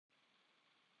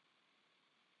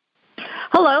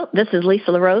Hello, this is Lisa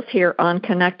LaRose here on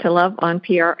Connect to Love on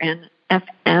PRN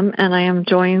FM, and I am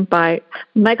joined by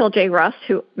Michael J. Rust,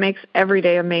 who makes every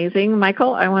day amazing.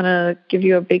 Michael, I want to give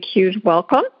you a big, huge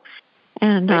welcome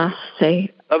and say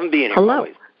love being here. Hello.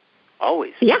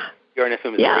 Always. Yeah. PRN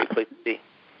FM is a great place to be.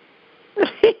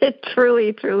 It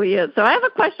truly, truly is. So I have a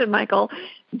question, Michael.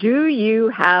 Do you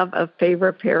have a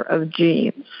favorite pair of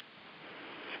jeans?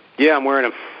 Yeah, I'm wearing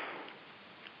them.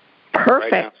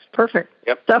 Perfect. Right now. Perfect.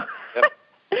 Yep. So,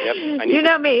 Yep. You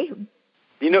know me.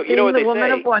 You know what they say. The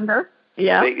woman of wonder.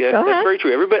 Yeah. That's very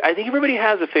true. I think everybody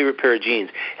has a favorite pair of jeans.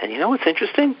 And you know what's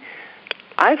interesting?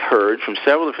 I've heard from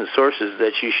several different sources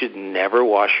that you should never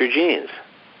wash your jeans.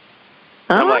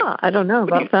 I'm like, I don't know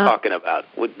about that. What are you talking about?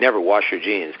 Would never wash your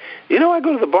jeans? You know, I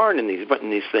go to the barn in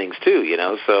these things too. You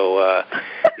know, so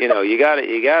you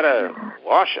gotta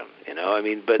wash them. You know, I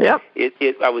mean, but yep.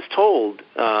 I was told.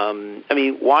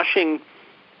 Washing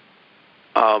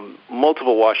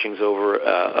multiple washings over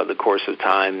the course of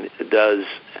time does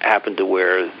happen to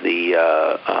wear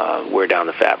down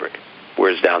the fabric,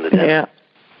 wears down the denim. Yeah.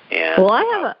 And,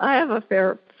 well, I have a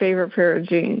favorite pair of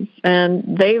jeans,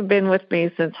 and they've been with me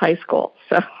since high school.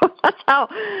 So that's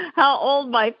how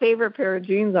old my favorite pair of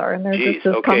jeans are, and they're just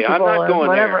as comfortable. I'm not going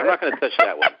whatever. there. I'm not going to touch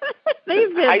that one.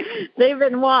 they've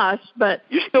been washed, but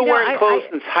you're still wearing clothes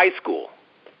since high school.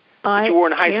 That you wore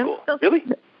in high school, really?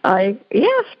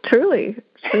 Yes, truly.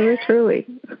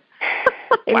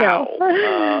 Wow.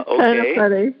 Okay. Kind of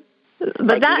funny.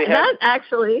 But that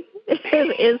actually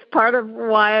is part of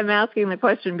why I'm asking the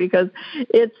question, because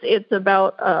it's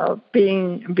about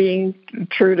being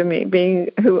true to me, being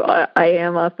who I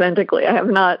am authentically. I have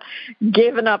not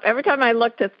given up. Every time I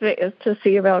look to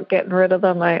see about getting rid of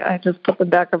them, I just put them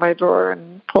back in my drawer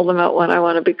and pull them out when I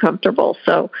want to be comfortable.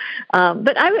 So,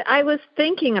 but I was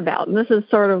thinking about, and this is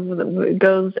sort of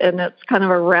goes, and it's kind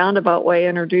of a roundabout way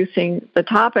introducing the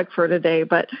topic for today,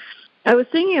 but I was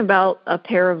thinking about a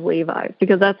pair of Levi's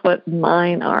because that's what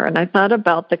mine are. And I thought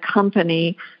about the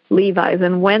company Levi's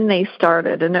and when they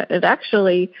started. And it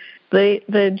actually,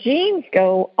 the jeans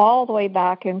go all the way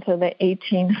back into the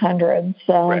 1800s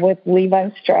right. with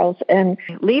Levi Strauss. And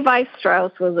Levi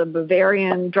Strauss was a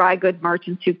Bavarian dry good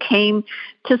merchant who came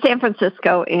to San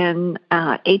Francisco in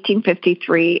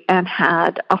 1853 and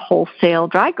had a wholesale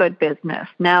dry good business.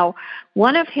 Now,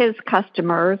 one of his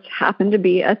customers happened to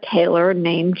be a tailor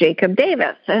named Jacob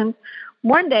Davis. And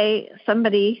one day,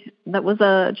 somebody that was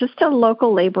just a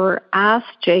local laborer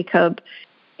asked Jacob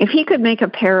if he could make a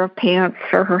pair of pants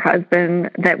for her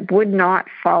husband that would not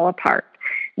fall apart.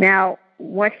 Now,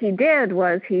 what he did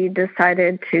was he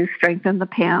decided to strengthen the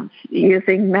pants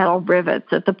using metal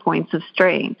rivets at the points of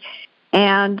strain.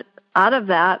 And out of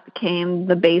that came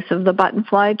the base of the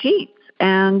button-fly jeans.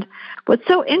 And what's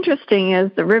so interesting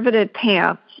is the riveted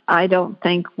pants, I don't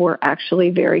think, were actually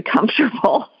very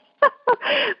comfortable,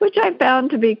 which I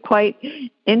found to be quite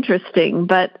interesting.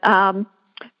 But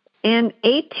in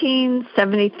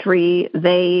 1873,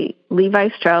 Levi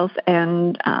Strauss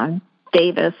and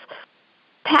Davis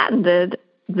patented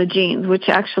the jeans, which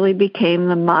actually became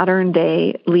the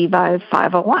modern-day Levi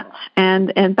 501s.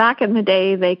 And back in the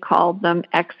day, they called them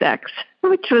XX,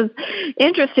 which was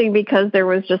interesting because there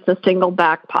was just a single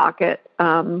back pocket,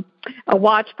 a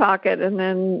watch pocket, and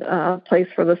then a place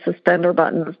for the suspender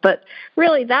buttons. But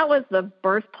really, that was the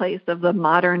birthplace of the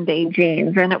modern-day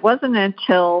jeans. And it wasn't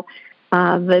until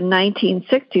the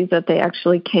 1960s that they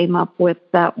actually came up with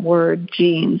that word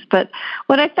jeans. But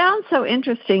what I found so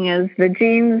interesting is the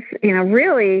jeans,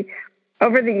 really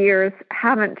over the years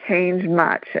haven't changed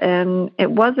much. And it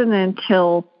wasn't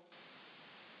until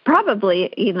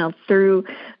probably, through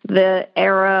the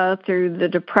era, through the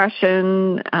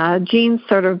Depression, jeans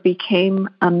sort of became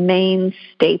a main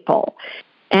staple.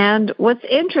 And what's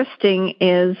interesting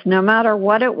is no matter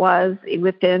what it was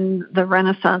within the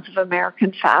Renaissance of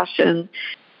American fashion,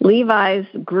 Levi's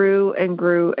grew and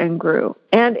grew and grew.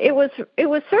 And it was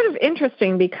sort of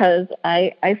interesting because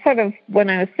I sort of, when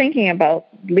I was thinking about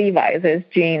Levi's as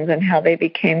jeans and how they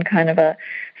became kind of a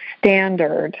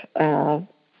standard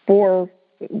for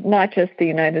not just the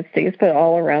United States, but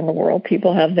all around the world,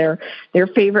 people have their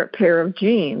favorite pair of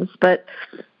jeans. But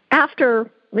after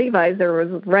Levi's, there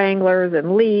was Wranglers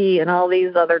and Lee and all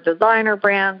these other designer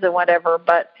brands and whatever,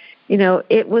 but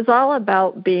it was all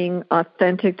about being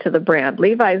authentic to the brand.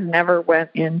 Levi's never went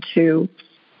into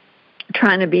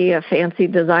trying to be a fancy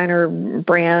designer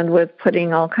brand with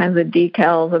putting all kinds of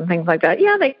decals and things like that.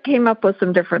 Yeah, they came up with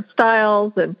some different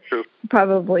styles and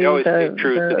probably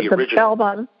the bell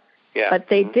bottom. Yeah. But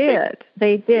they did.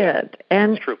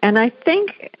 And I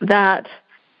think that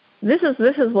this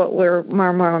is what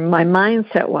my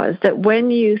mindset was, that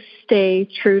when you stay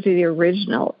true to the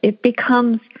original, it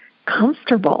becomes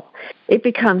comfortable. It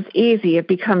becomes easy. It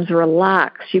becomes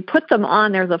relaxed. You put them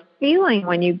on. There's a feeling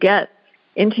when you get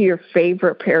into your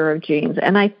favorite pair of jeans.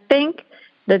 And I think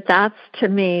that that's, to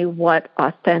me, what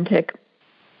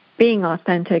being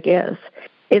authentic is.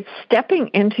 It's stepping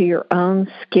into your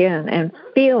own skin and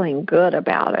feeling good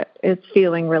about it. It's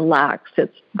feeling relaxed.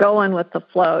 It's going with the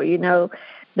flow. You know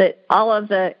that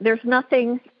there's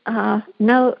nothing,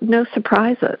 no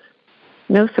surprises.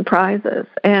 No surprises.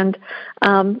 And,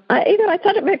 I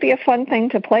thought it might be a fun thing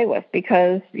to play with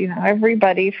because,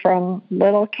 everybody from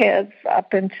little kids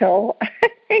up until, I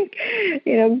think,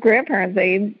 grandparents,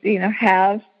 they,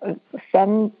 have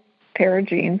some pair of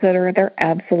jeans that are their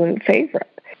absolute favorite.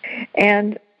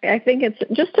 And I think it's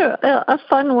just a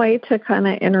fun way to kind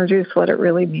of introduce what it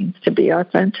really means to be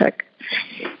authentic.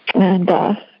 And,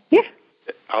 yeah.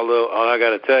 Although, I got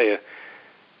to tell you,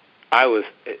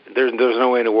 there's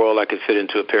no way in the world I could fit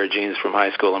into a pair of jeans from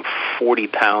high school. I'm 40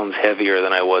 pounds heavier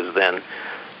than I was then,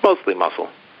 mostly muscle.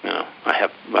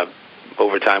 I've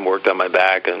over time worked on my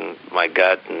back and my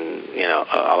gut and,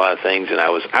 a lot of things. And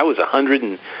I was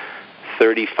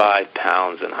 135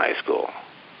 pounds in high school.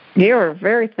 You were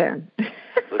very thin.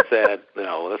 Let's add,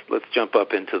 let's jump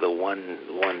up into the low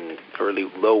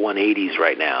 180s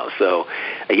right now. So,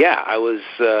 yeah, I was.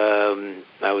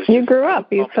 You grew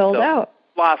up. You filled out.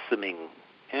 Blossoming,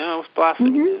 I was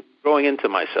blossoming, growing into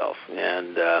myself,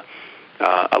 and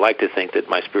I like to think that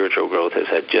my spiritual growth has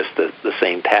had just the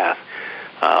same path,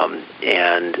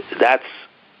 and that's,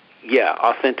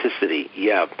 authenticity.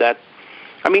 Yeah, that.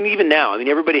 I mean, even now,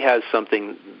 everybody has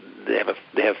something. They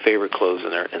have favorite clothes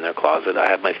in their closet. I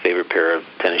have my favorite pair of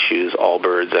tennis shoes,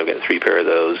 Allbirds. I've got 3 pair of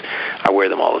those. I wear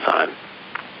them all the time.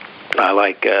 I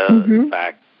like the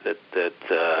fact that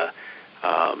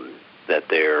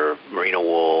they're merino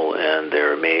wool and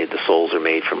the soles are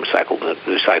made from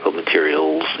recycled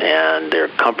materials, and they're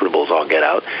comfortable as all get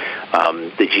out.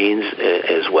 The jeans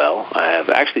as well. I have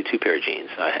actually 2 pair of jeans.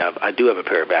 I do have a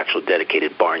pair of actual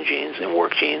dedicated barn jeans and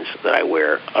work jeans that I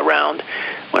wear around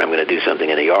when I'm going to do something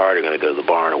in the yard or going to go to the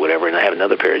barn or whatever. And I have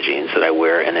another pair of jeans that I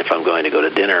wear, and if I'm going to go to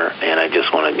dinner and I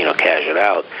just want to cash it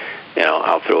out,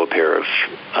 I'll throw a pair of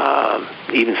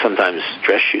even sometimes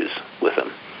dress shoes with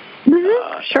them.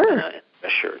 Sure. A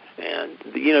shirt, and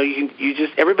you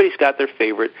just everybody's got their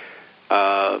favorite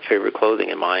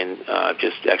clothing, and mine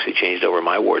just actually changed over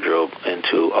my wardrobe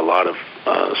into a lot of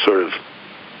sort of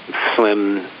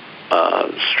slim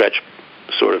stretch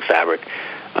sort of fabric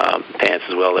pants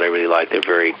as well that I really like. They're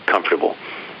very comfortable,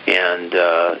 and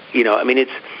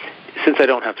it's since I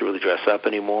don't have to really dress up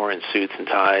anymore in suits and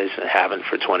ties and haven't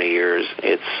for 20 years.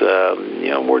 It's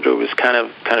wardrobe has kind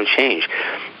of changed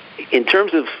in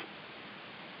terms of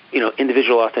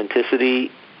individual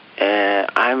authenticity.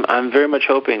 I'm very much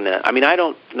hoping that, I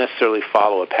don't necessarily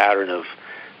follow a pattern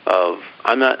of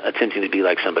I'm not attempting to be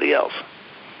like somebody else.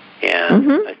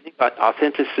 And I think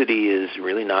authenticity is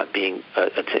really not being,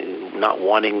 not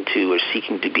wanting to or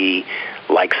seeking to be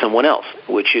like someone else,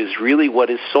 which is really what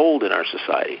is sold in our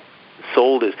society.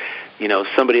 Sold is,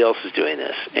 somebody else is doing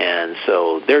this, and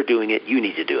so they're doing it, you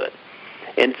need to do it.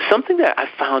 And something that I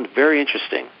found very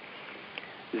interesting,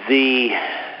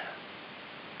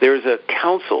 there's a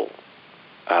council,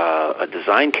 a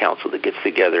design council that gets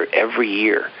together every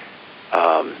year,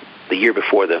 the year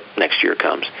before the next year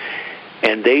comes,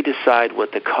 and they decide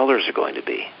what the colors are going to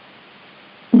be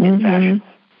in fashion.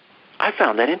 I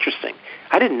found that interesting.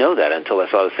 I didn't know that until I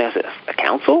saw this thing. I said, a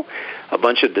council? A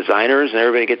bunch of designers and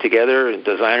everybody get together, and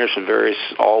designers from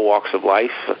all walks of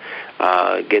life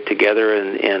get together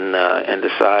and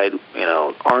decide,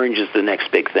 orange is the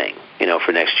next big thing,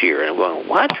 for next year. And I'm going,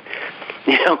 what?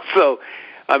 So,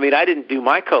 I didn't do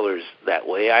my colors that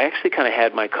way. I actually kind of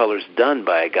had my colors done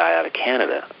by a guy out of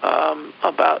Canada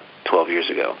about 12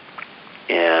 years ago.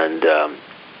 And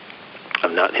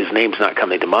his name's not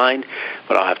coming to mind,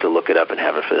 but I'll have to look it up and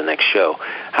have it for the next show.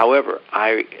 However,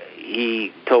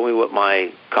 he told me what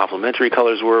my complementary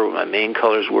colors were, what my main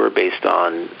colors were based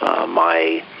on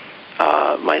my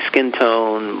skin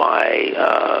tone, my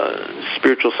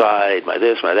spiritual side, my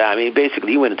this, my that.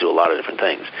 Basically, he went into a lot of different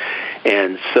things.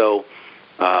 And so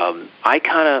I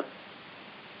kind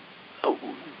of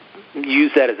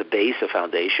use that as a base, a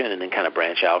foundation, and then kind of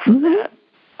branch out from that.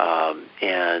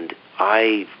 And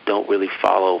I don't really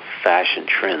follow fashion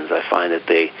trends. I find that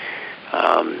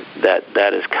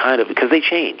that is kind of, because they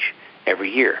change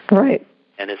every year. Right.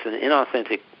 And it's an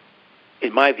inauthentic,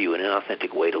 in my view, an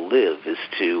inauthentic way to live is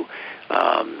to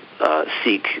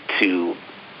seek to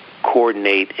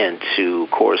coordinate and to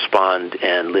correspond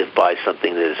and live by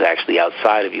something that is actually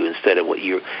outside of you instead of what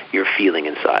you're feeling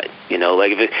inside.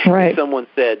 Like if someone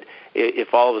said,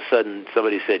 if all of a sudden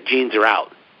somebody said jeans are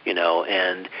out,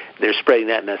 and they're spreading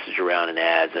that message around in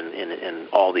ads and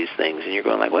all these things, and you're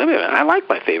going like, wait a minute, I like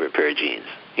my favorite pair of jeans.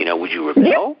 Would you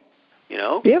rebel?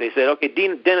 Yep. They said, okay,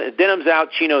 denim's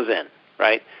out, chino's in,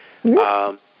 right?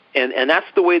 Yep. And that's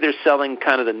the way they're selling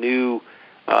kind of the new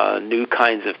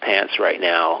kinds of pants right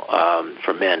now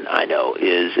for men, I know,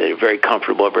 is very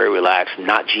comfortable, very relaxed,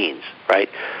 not jeans, right?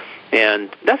 And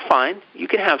that's fine. You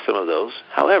can have some of those.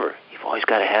 However, you've always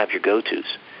got to have your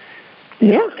go-tos.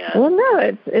 Yeah. Well,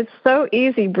 no, it's so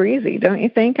easy breezy, don't you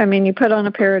think? I mean, you put on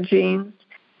a pair of jeans,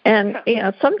 and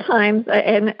sometimes,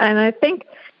 and I think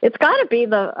it's got to be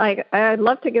I'd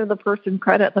love to give the person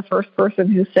credit, the first person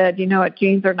who said,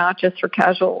 jeans are not just for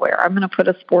casual wear. I'm going to put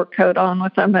a sport coat on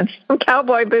with them and some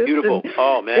cowboy boots. Beautiful.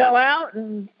 And go out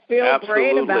and feel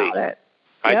great about it.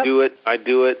 Yep. I do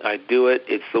it.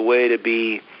 It's the way to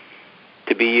be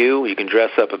you. You can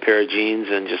dress up a pair of jeans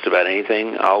and just about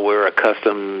anything. I'll wear a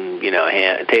custom,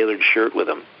 tailored shirt with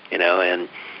them,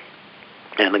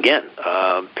 and again,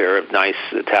 a pair of nice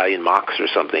Italian mocks or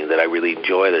something that I really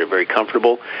enjoy, that are very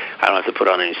comfortable. I don't have to put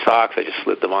on any socks. I just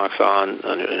slip the mocks on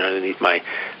underneath my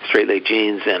straight leg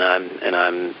jeans, and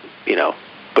I'm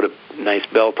put a nice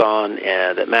belt on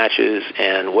that matches,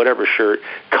 and whatever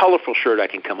colorful shirt I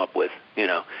can come up with.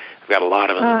 I've got a lot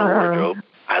of them in the wardrobe.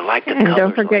 I like the colors. And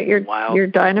don't forget your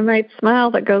dynamite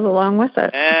smile that goes along with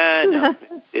it. No,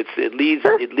 it leads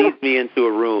me into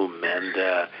a room, and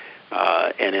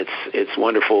it's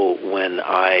wonderful when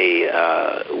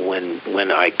I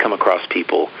come across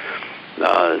people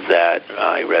that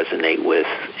I resonate with.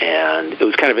 And it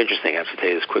was kind of interesting. I have to tell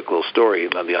you this quick little story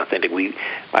about the authentic.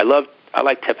 I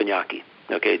like teppanyaki.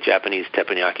 Okay, Japanese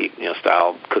teppanyaki,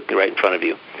 style, cooked right in front of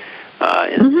you in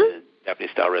a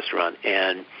Japanese style restaurant.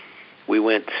 And we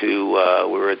went to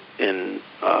we were in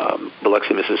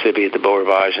Biloxi, Mississippi, at the Beau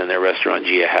Rivage, and their restaurant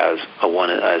Gia has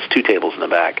two tables in the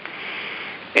back.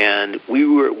 And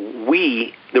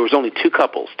there was only two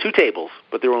tables,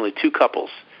 but there were only two couples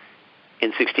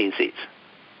in 16 seats,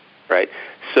 right?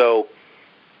 So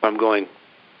I'm going,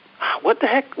 what the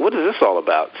heck? What is this all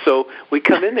about? So we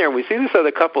come in there and we see this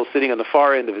other couple sitting on the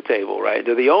far end of the table, right?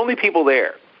 They're the only people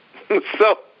there.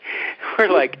 So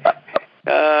we're like,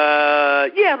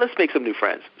 let's make some new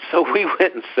friends. So we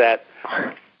went and sat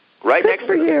right next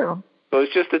to them. So it was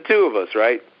just the two of us,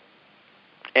 right?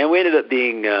 And we ended up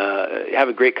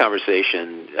having a great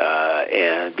conversation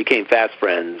and became fast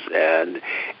friends, and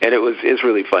it's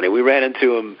really funny. We ran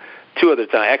into him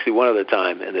one other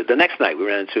time, and the next night we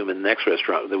ran into him in the next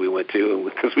restaurant that we went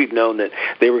to, because we'd known that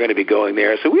they were going to be going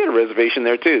there, so we had a reservation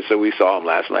there too. So we saw him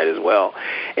last night as well,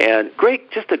 and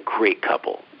just a great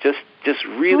couple, just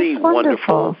really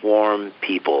wonderful, warm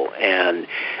people, and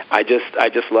I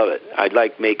just love it. I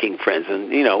like making friends,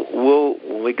 and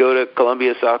when we go to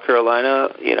Columbia, South Carolina,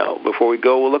 before we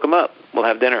go, we'll look them up. We'll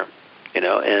have dinner,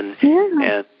 and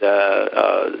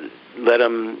let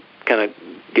them kind of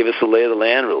give us a lay of the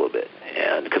land a little bit,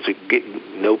 and because we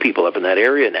know people up in that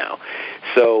area now,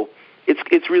 so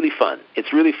it's really fun.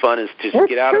 It's really fun is to just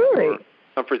get out of your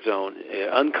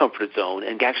uncomfort zone,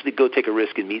 and actually go take a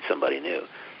risk and meet somebody new.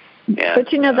 And,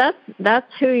 but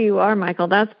that's who you are, Michael.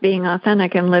 That's being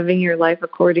authentic and living your life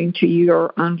according to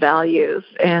your own values.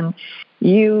 And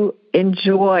you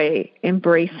enjoy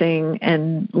embracing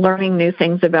and learning new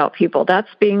things about people. That's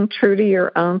being true to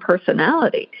your own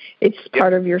personality. It's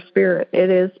part of your spirit.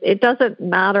 It doesn't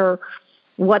matter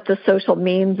what the social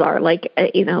memes are. Like,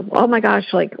 oh my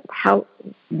gosh, like how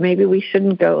maybe we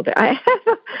shouldn't go there. I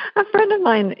have a friend of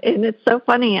mine, and it's so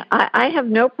funny. I have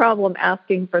no problem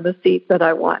asking for the seat that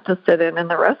I want to sit in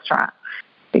the restaurant,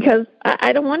 because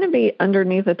I don't want to be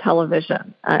underneath a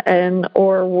television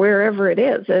or wherever it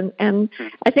is. And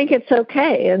I think it's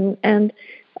okay. And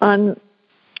on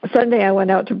Sunday I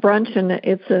went out to brunch, and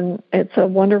it's a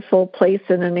wonderful place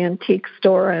in an antique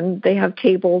store, and they have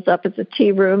tables up. It's a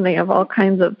tea room. They have all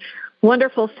kinds of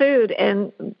wonderful food,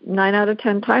 and 9 out of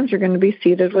 10 times you're going to be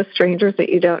seated with strangers that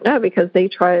you don't know, because they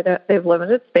have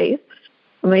limited space,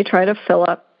 and they try to fill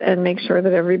up and make sure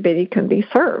that everybody can be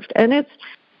served. And it's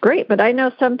great, but I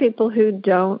know some people who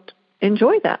don't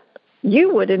enjoy that.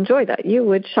 You would enjoy that. You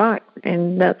would shine,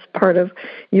 and that's part of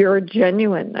your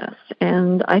genuineness.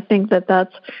 And I think that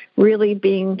that's really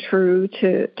being true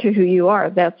to who you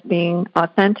are. That's being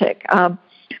authentic.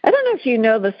 I don't know if you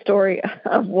know the story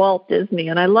of Walt Disney,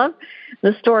 and I love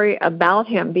the story about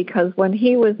him, because when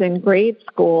he was in grade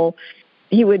school,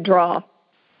 he would draw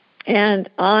And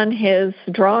on his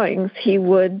drawings, he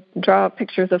would draw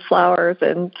pictures of flowers,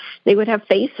 and they would have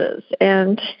faces.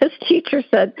 And his teacher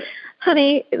said,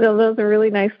 honey, those are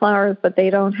really nice flowers, but they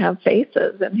don't have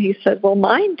faces. And he said, well,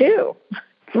 mine do.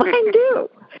 Mine do.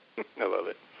 I love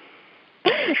it.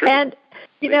 Sure. And,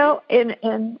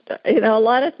 in a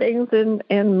lot of things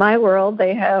in my world,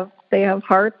 they have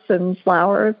hearts and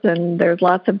flowers, and there's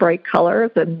lots of bright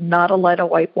colors and not a lot of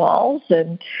white walls,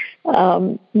 and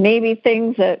maybe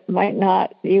things that might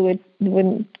not you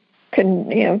wouldn't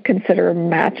consider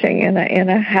matching in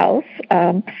a house,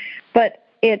 but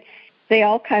they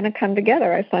all kind of come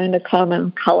together. I find a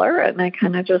common color, and I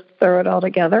kind of just throw it all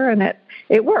together, and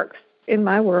it works. In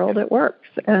my world, it works,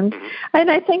 and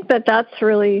I think that's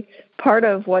really part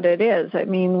of what it is. I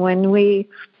mean, when we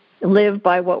live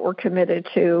by what we're committed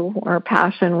to, our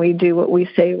passion, we do what we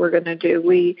say we're going to do.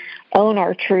 We own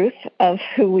our truth of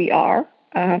who we are.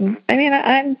 I'm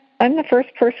the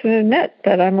first person to admit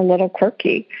that I'm a little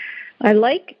quirky. I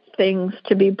like things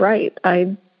to be bright.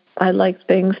 I like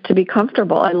things to be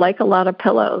comfortable. I like a lot of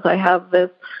pillows. I have this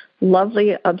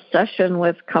lovely obsession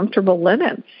with comfortable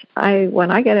linens. When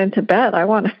I get into bed, I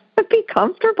want to be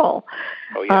comfortable.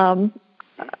 Oh, yeah.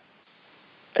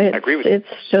 I agree with you.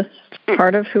 It's just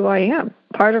part of who I am,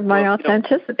 part of my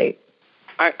authenticity.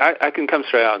 I can come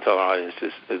straight out and tell our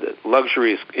audiences that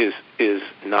luxury is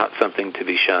not something to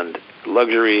be shunned.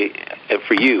 Luxury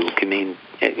for you can mean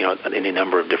any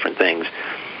number of different things.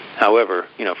 However,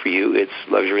 for you, it's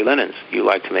luxury linens. You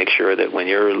like to make sure that when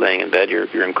you're laying in bed,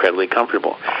 you're incredibly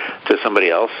comfortable. To somebody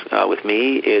else, with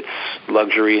me, it's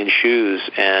luxury in shoes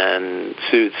and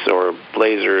suits or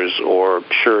blazers or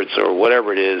shirts or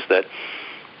whatever it is that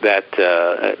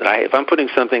if I'm putting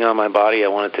something on my body, I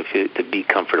want it to be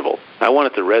comfortable. I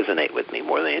want it to resonate with me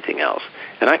more than anything else.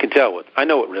 And I can tell I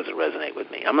know what doesn't resonate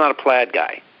with me. I'm not a plaid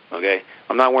guy. Okay,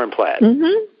 I'm not wearing plaid.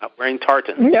 Mm-hmm. I'm wearing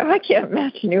tartan. No, I can't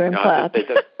imagine you in plaid.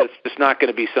 It's just not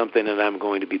going to be something that I'm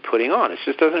going to be putting on. It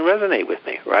just doesn't resonate with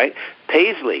me, right?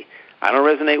 Paisley, I don't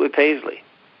resonate with Paisley.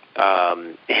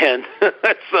 And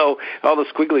so all the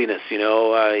squiggliness,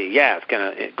 it's kind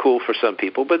of cool for some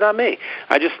people, but not me.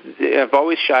 I've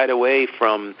always shied away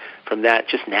from that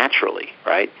just naturally,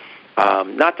 right?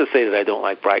 Not to say that I don't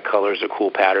like bright colors or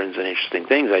cool patterns and interesting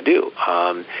things. I do.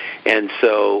 And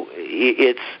so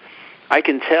I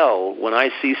can tell when I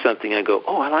see something, I go,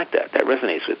 oh, I like that. That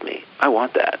resonates with me. I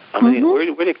want that. I mean, where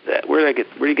do you get that? Where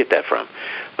do you get that from?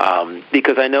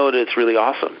 Because I know that it's really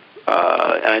awesome.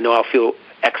 And I know I'll feel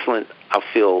excellent. I'll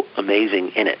feel amazing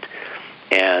in it.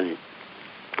 And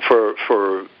for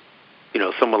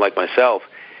someone like myself,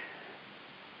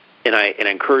 and I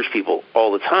encourage people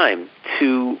all the time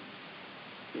to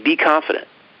be confident.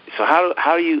 So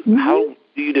how do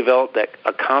you develop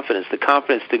a confidence? The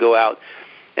confidence to go out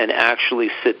and actually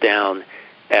sit down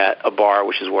at a bar,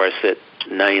 which is where I sit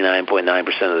 99.9%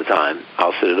 of the time.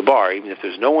 I'll sit at a bar, even if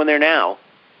there's no one there now.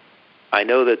 I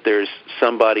know that there's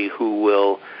somebody who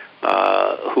will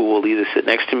either sit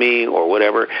next to me or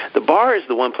whatever. The bar is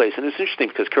the one place, and it's interesting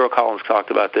because Carol Collins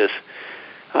talked about this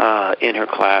in her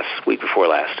class week before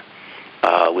last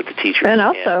with the teacher. And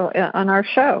also on our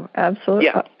show, absolutely.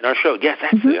 Yeah, in our show. Yes,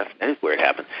 that is where it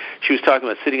happened. She was talking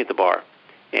about sitting at the bar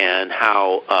and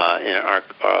how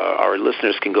our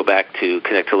listeners can go back to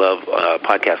Connect to Love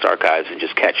podcast archives and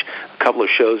just catch a couple of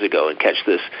shows ago and catch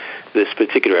this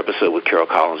particular episode with Carol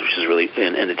Collins, which is really,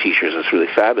 and the teachers, it's really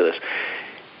fabulous.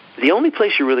 The only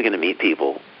place you're really going to meet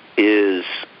people is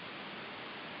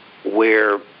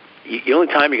the only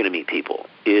time you're going to meet people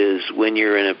is when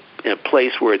you're in a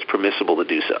place where it's permissible to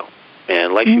do so.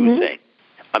 And like she was saying,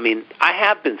 I mean, I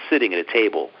have been sitting at a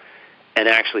table and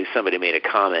actually somebody made a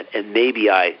comment, and maybe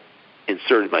I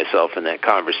inserted myself in that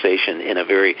conversation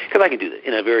because I can do that,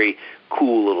 in a very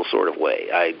cool little sort of way.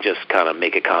 I just kind of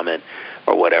make a comment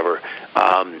or whatever.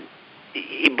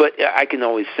 But I can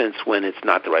always sense when it's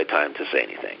not the right time to say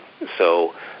anything.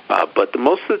 So, but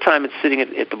most of the time it's sitting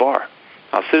at the bar.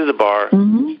 I'll sit at the bar,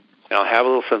 and I'll have a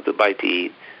little something to bite to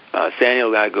eat. Samuel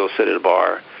and I go sit at a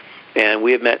bar, and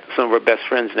we have met some of our best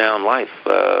friends now in life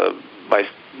by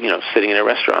sitting in a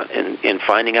restaurant and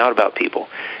finding out about people.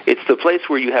 It's the place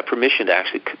where you have permission to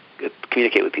actually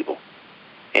communicate with people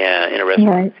in a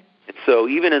restaurant. Right. And so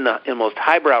even in the most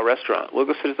highbrow restaurant, we'll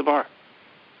go sit at the bar,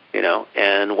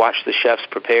 and watch the chefs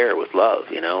prepare with love,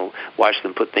 watch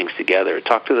them put things together,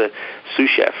 talk to the sous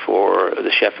chef or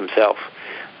the chef himself,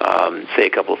 say a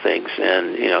couple of things,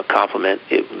 and, compliment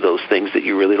those things that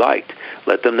you really liked.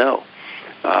 Let them know.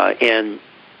 And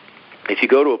if you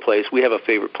go to a place, we have a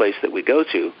favorite place that we go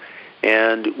to,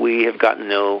 and we have gotten to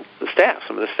know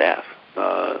some of the staff.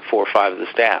 4 or 5 of the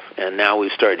staff. And now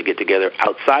we've started to get together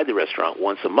outside the restaurant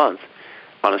once a month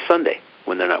on a Sunday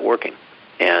when they're not working.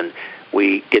 And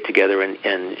we get together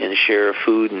and share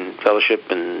food and fellowship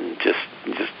and just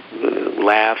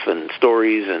laugh and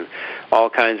stories and all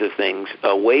kinds of things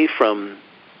away from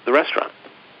the restaurant.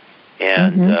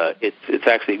 And it's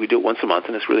actually, we do it once a month,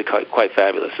 and it's really quite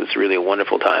fabulous. It's really a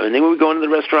wonderful time. And then when we go into the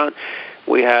restaurant,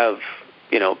 we have,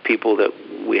 people that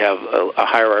we have a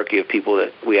hierarchy of people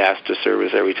that we ask to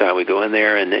service every time we go in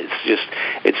there, and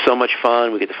it's so much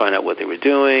fun. We get to find out what they were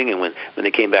doing, and when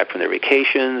they came back from their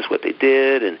vacations, what they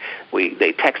did, and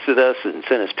they texted us and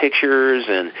sent us pictures,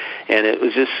 and it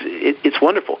was just, it's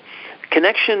wonderful.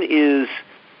 Connection is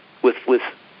with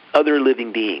other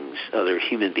living beings, other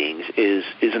human beings, is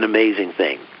an amazing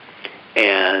thing.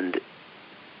 And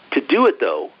to do it,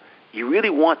 though, you really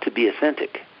want to be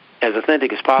authentic as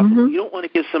possible. You don't want to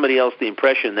give somebody else the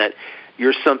impression that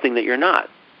you're something that you're not.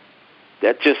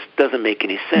 That just doesn't make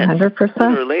any sense. 100%.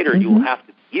 Sooner or later, you will have to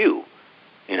be you,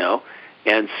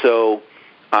 And so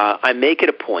I make it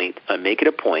a point, and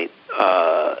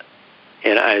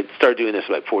I started doing this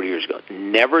about 40 years ago,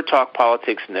 never talk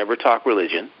politics, never talk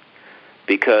religion,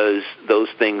 because those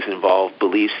things involve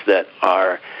beliefs that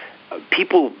are,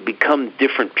 people become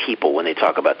different people when they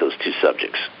talk about those two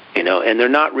subjects, and they're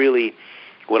not really,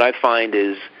 what I find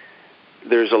is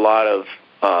there's a lot of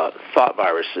thought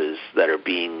viruses that are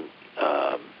being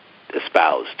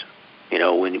espoused.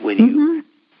 When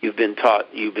you've been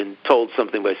told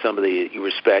something by somebody you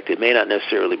respect, it may not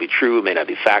necessarily be true, it may not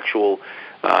be factual,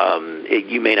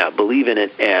 you may not believe in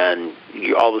it, and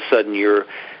all of a sudden you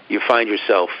find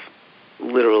yourself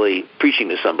literally preaching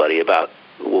to somebody about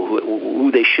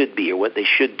who they should be or what they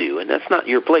should do, and that's not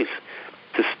your place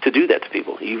to do that to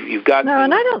people. You've got no,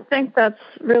 and I don't think that's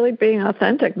really being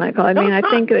authentic, Michael. I mean, I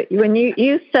think that when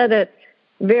you said it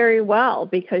very well,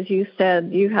 because you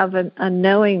said you have a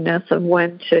knowingness of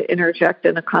when to interject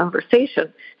in a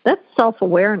conversation. That's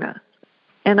self-awareness.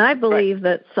 And I believe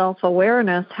that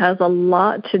self-awareness has a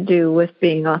lot to do with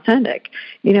being authentic.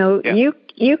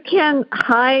 You can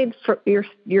hide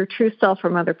your true self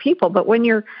from other people, but when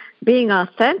you're being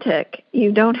authentic,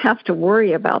 you don't have to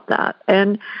worry about that.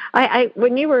 And I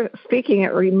when you were speaking,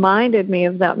 it reminded me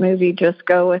of that movie, Just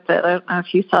Go With It. I don't know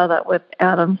if you saw that with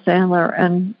Adam Sandler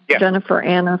and Jennifer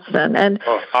Aniston. And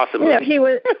awesome. He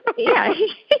was,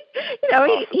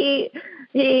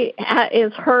 he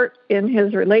is hurt in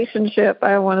his relationship.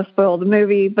 I don't want to spoil the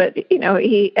movie, but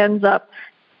he ends up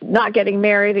not getting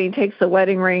married. He takes the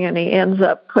wedding ring and he ends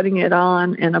up putting it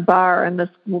on in a bar, and this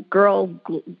girl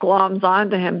gloms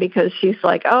onto him because she's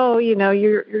like, oh,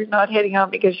 you're not hitting on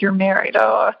because you're married.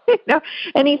 Oh,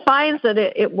 and he finds that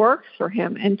it works for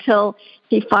him until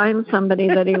he finds somebody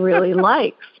that he really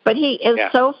likes. But he is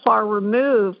so far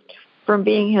removed from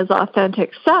being his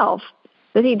authentic self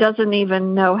that he doesn't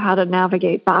even know how to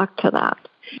navigate back to that.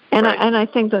 And I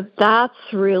think that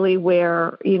that's really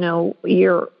where,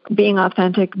 you're being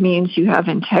authentic means you have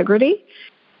integrity.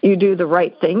 You do the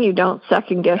right thing. You don't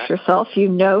second guess yourself. You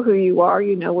know who you are.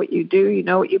 You know what you do. You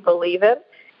know what you believe in.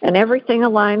 And everything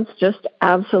aligns just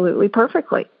absolutely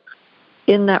perfectly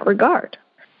in that regard.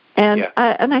 And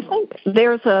I think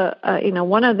there's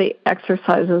one of the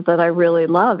exercises that I really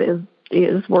love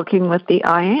is working with the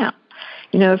I am.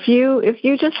 If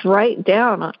you just write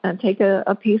down and take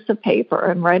a piece of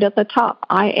paper and write at the top,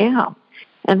 I am,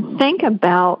 and think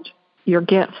about your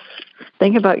gifts.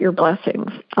 Think about your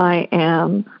blessings. I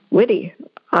am witty.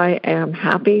 I am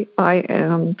happy. I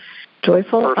am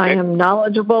joyful. Perfect. I am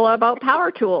knowledgeable about power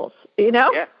tools. Yeah.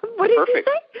 What did you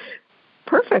say?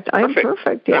 Perfect. I am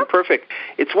perfect. Yeah. I'm perfect.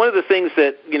 It's one of the things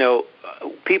that,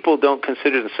 people don't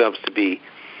consider themselves to be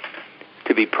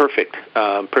perfect.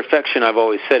 Perfection, I've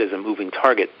always said, is a moving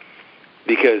target,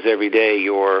 because every day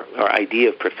your idea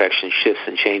of perfection shifts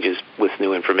and changes with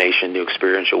new information, new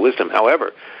experiential wisdom.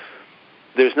 However,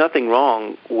 there's nothing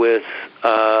wrong with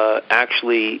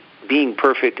actually being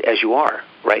perfect as you are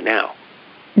right now,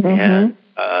 and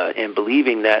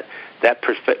believing that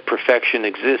perfection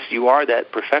exists. You are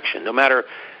that perfection, no matter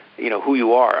who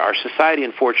you are. Our society,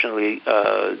 unfortunately,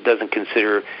 doesn't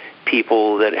consider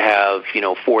people that have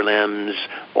 4 limbs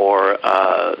or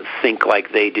think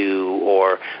like they do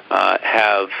or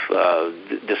have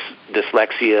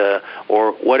dyslexia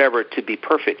or whatever to be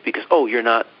perfect, because you're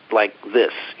not like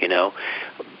this.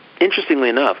 Interestingly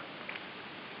enough,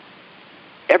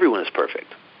 everyone is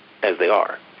perfect as they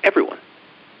are. Everyone.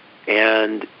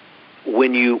 And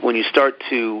when you start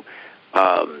to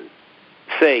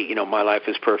say, my life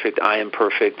is perfect, I am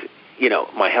perfect,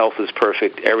 my health is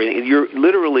perfect, everything, you're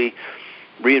literally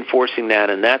reinforcing that,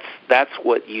 and that's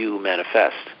what you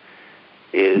manifest.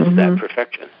 is that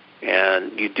perfection.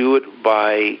 And you do it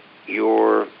by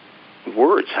your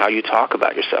words, how you talk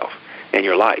about yourself and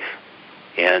your life.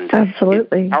 And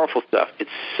absolutely, it's powerful stuff.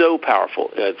 It's so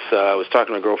powerful. I was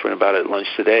talking to my girlfriend about it at lunch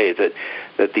today,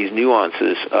 that these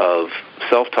nuances of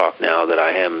self-talk now that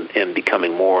I am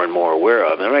becoming more and more aware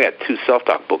of. And I got 2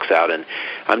 self-talk books out, and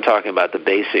I'm talking about the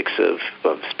basics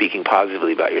of speaking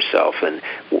positively about yourself and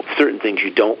certain things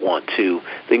you want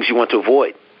to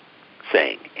avoid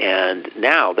saying. And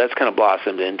now that's kind of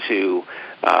blossomed into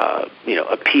a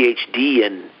PhD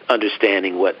in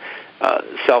understanding what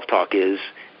self-talk is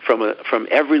from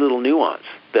every little nuance.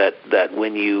 That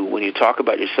when you talk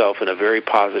about yourself in a very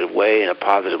positive way, in a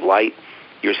positive light,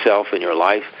 yourself and your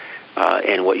life,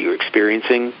 and what you're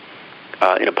experiencing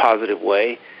in a positive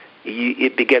way,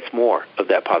 it begets more of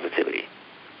that positivity.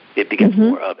 It begets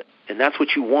more of it. And that's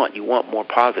what you want. You want more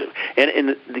positive.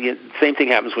 And the same thing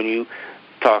happens when you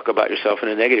talk about yourself in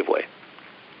a negative way.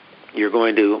 You're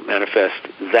going to manifest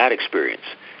that experience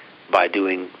by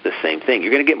doing the same thing.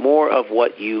 You're going to get more of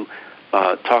what you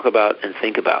talk about and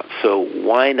think about. So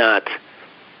why not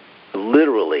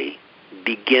literally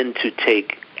begin to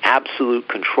take absolute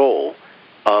control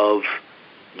of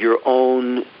your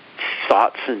own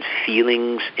thoughts and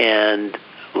feelings and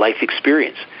life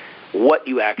experience? What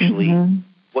you actually,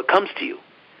 what comes to you,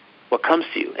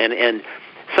 and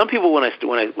some people when I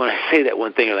say that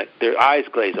one thing, are like, their eyes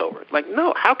glaze over. It's like,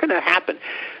 no, how can that happen?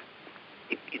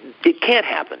 It can't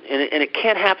happen, and it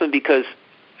can't happen because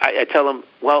I tell them,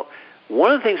 well,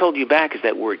 one of the things holding you back is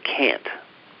that word "can't."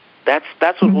 That's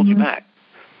what holds you back.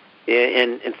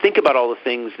 And think about all the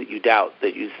things that you doubt,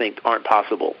 that you think aren't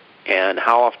possible, and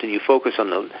how often you focus on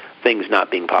the things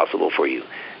not being possible for you.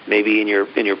 Maybe in your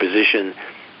position,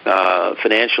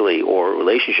 financially or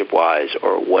relationship-wise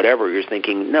or whatever, you're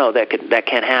thinking, no, that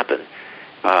can't happen.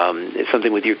 It's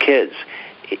something with your kids.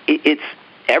 It's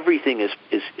everything is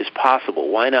possible.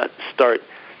 Why not start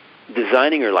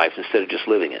designing your life instead of just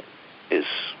living it? Is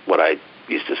what I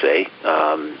used to say.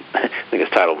 I think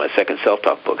it's titled my second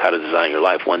self-talk book, How to Design Your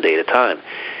Life One Day at a Time.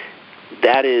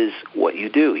 That is what you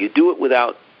do. You do it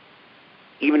without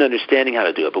even understanding how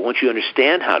to do it. But once you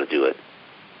understand how to do it,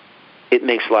 it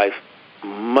makes life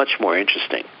much more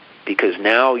interesting, because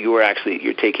now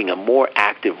you're taking a more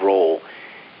active role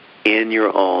in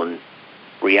your own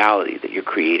reality that you're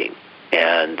creating.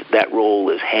 And that role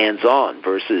is hands-on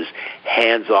versus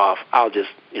hands-off. I'll just,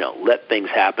 let things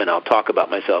happen. I'll talk about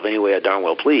myself any way I darn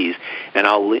well please, and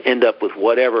I'll end up with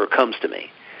whatever comes to me.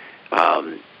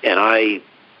 And I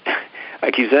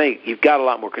keep saying, you've got a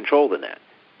lot more control than that.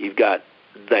 You've got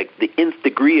like the nth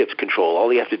degree of control.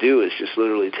 All you have to do is just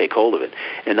literally take hold of it.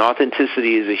 And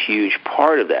authenticity is a huge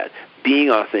part of that. Being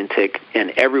authentic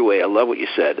in every way. I love what you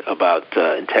said about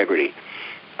integrity.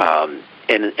 And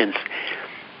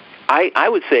I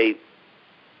would say,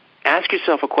 ask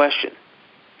yourself a question.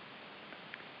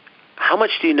 How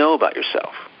much do you know about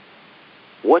yourself?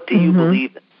 What do you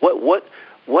believe in?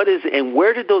 What is, and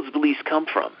where did those beliefs come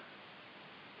from?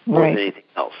 More than anything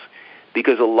else.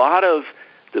 Because a lot of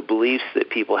the beliefs that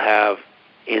people have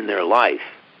in their life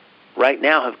right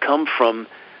now have come from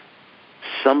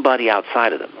somebody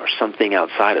outside of them or something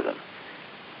outside of them.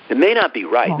 It may not be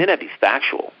right. It may not be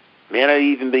factual. It may not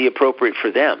even be appropriate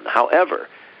for them. However,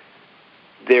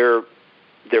 they're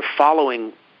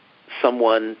following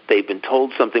someone. They've been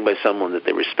told something by someone that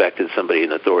they respected, somebody,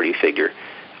 an authority figure,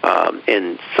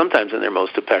 and sometimes in their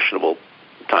most impressionable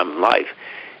time in life,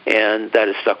 and that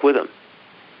has stuck with them.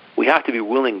 We have to be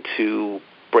willing to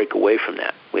break away from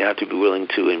that. We have to be willing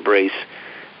to embrace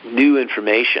new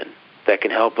information that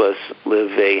can help us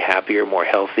live a happier, more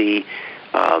healthy,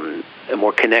 a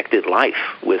more connected life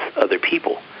with other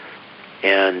people.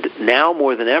 And now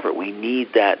more than ever, we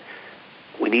need that.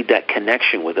 We need that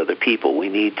connection with other people. We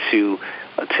need to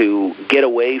get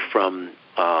away from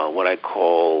what I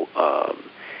call a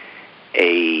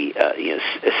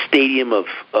stadium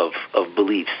of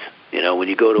beliefs. When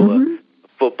you go to a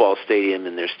football stadium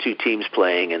and there's two teams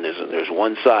playing, and there's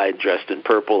one side dressed in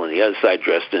purple and the other side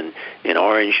dressed in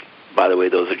orange. By the way,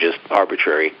 those are just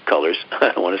arbitrary colors.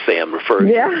 I don't want to say I'm referring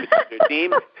to their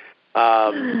team.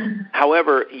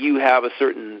 However, you have a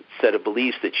certain set of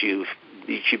beliefs that you've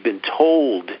been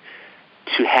told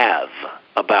to have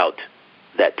about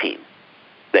that team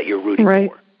that you're rooting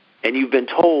for. And you've been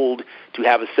told to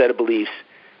have a set of beliefs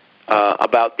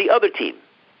about the other team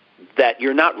that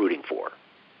you're not rooting for.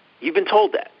 You've been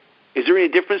told that. Is there any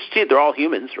difference to you? They're all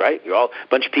humans, right? You're all a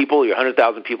bunch of people. You're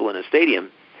 100,000 people in a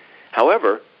stadium.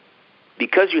 However,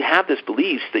 because you have this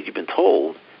beliefs that you've been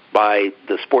told by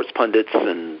the sports pundits,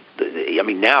 and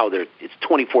now it's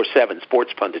 24/7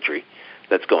 sports punditry.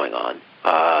 that's going on,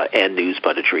 and news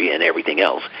punditry and everything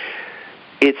else,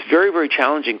 it's very, very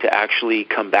challenging to actually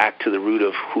come back to the root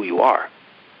of who you are.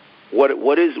 What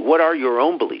are your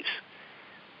own beliefs?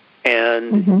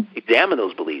 And examine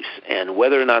those beliefs and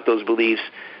whether or not those beliefs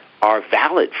are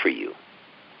valid for you,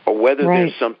 or whether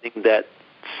there's something that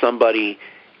somebody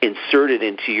inserted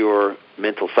into your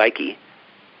mental psyche,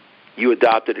 you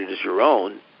adopted it as your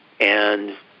own,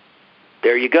 and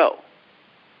there you go.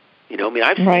 You know, I mean,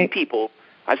 I've seen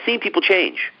people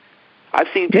change. I've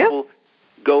seen people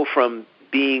go from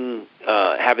being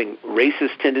having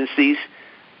racist tendencies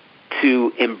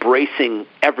to embracing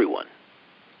everyone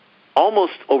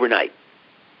almost overnight,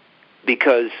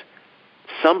 because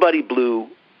somebody blew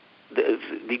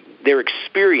their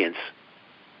experience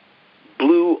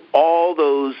blew all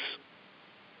those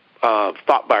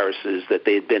thought viruses that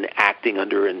they had been acting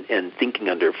under and thinking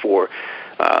under for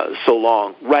so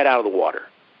long right out of the water.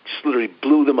 Just literally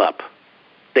blew them up.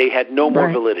 They had no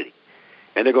more validity.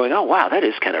 And they're going, oh, wow, that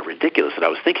is kind of ridiculous that I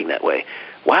was thinking that way.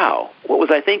 Wow, what was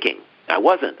I thinking? I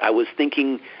wasn't. I was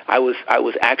thinking, I was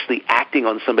actually acting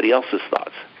on somebody else's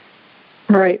thoughts.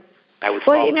 Right.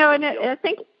 Well, you know, and I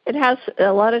think it has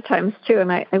a lot of times, too,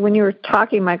 and when you were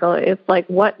talking, Michael, it's like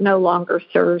what no longer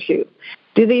serves you.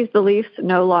 Do these beliefs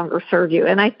no longer serve you?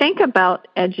 And I think about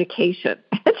education,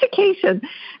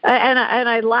 and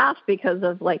I laugh because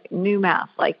of like new math.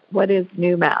 Like, what is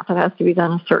new math? It has to be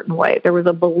done a certain way. There was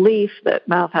a belief that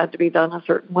math had to be done a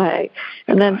certain way,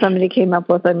 and then somebody came up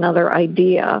with another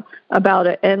idea about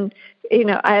it. And you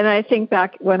know, and I think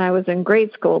back when I was in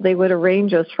grade school, they would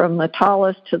arrange us from the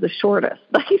tallest to the shortest.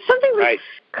 Like something was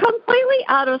completely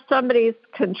out of somebody's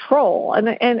control, and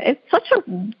it's such a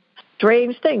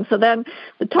strange thing. So then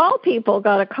the tall people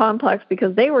got a complex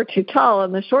because they were too tall,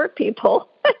 and the short people,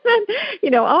 and then,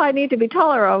 you know, oh, I need to be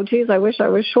taller. Oh, geez, I wish I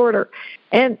was shorter.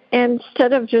 And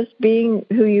instead of just being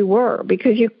who you were,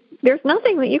 because there's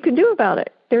nothing that you can do about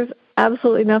it. There's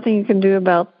absolutely nothing you can do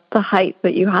about the height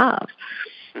that you have.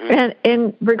 And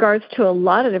in regards to a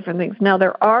lot of different things. Now,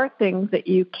 there are things that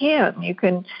you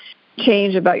can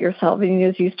change about yourself, and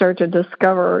as you start to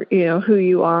discover, you know, who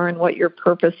you are and what your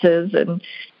purpose is and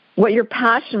what you're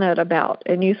passionate about,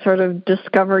 and you sort of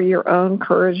discover your own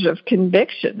courage of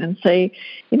conviction and say,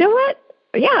 you know what?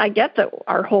 Yeah, I get that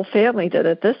our whole family did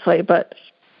it this way, but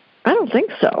I don't think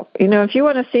so. You know, if you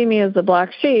want to see me as the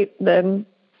black sheep, then,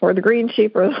 or the green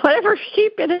sheep, or whatever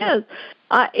sheep it is,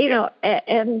 you know,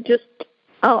 and just,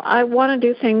 I want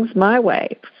to do things my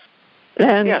way.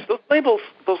 And yes, those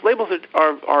labels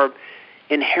are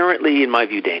inherently, in my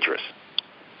view, dangerous.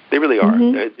 They really are.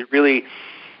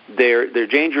 They're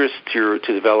dangerous to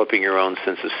developing your own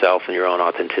sense of self and your own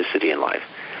authenticity in life.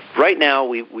 Right now,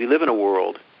 we live in a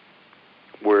world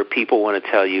where people want to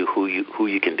tell you who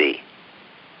you can be.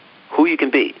 Who you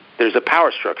can be. There's a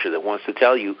power structure that wants to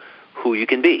tell you who you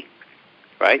can be,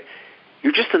 right?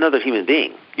 You're just another human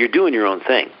being. You're doing your own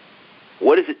thing.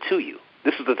 What is it to you?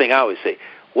 This is the thing I always say.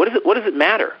 What does it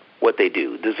matter what they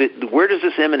do? Where does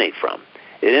this emanate from?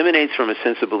 It emanates from a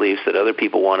sense of beliefs that other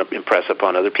people want to impress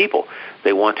upon other people.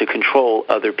 They want to control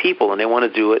other people, and they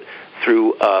want to do it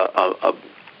through the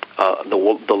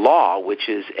law, which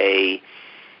is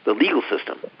the legal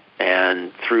system,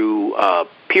 and through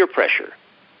peer pressure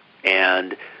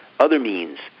and other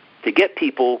means to get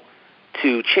people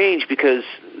to change, because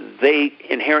they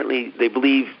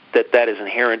believe that is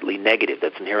inherently negative,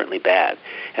 that's inherently bad.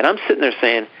 And I'm sitting there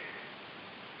saying,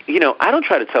 you know, I don't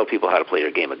try to tell people how to play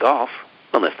their game of golf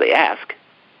unless they ask,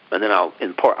 and then I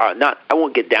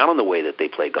won't get down on the way that they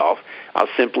play golf. I'll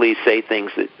simply say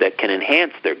things that can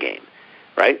enhance their game,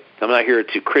 right? I'm not here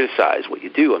to criticize what you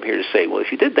do. I'm here to say, well,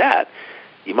 if you did that,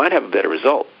 you might have a better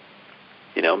result.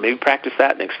 You know, maybe practice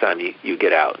that next time you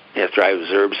get out. After I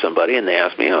observe somebody and they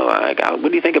ask me, what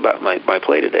do you think about my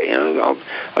play today? You know,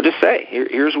 I'll just say,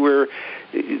 here's where,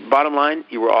 bottom line,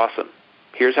 you were awesome.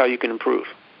 Here's how you can improve.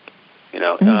 You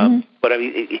know, but I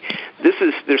mean,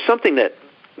 there's something that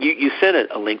you sent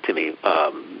a link to me,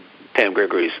 Pam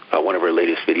Gregory's one of her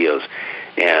latest videos,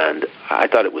 and I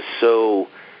thought it was so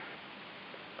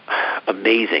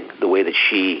amazing the way that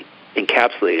she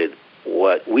encapsulated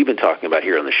what we've been talking about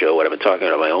here on the show, what I've been talking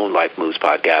about on my own Life Moves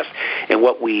podcast, and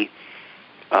what we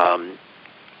I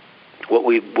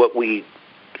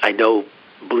know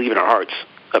believe in our hearts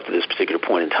up to this particular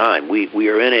point in time.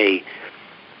 We're in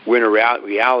a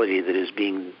reality that is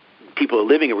people are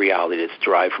living a reality that's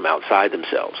derived from outside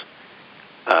themselves,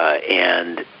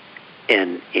 and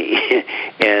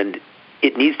it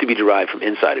needs to be derived from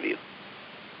inside of you,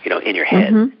 you know, in your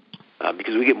head,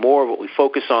 because we get more of what we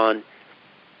focus on.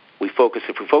 If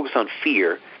we focus on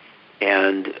fear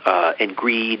and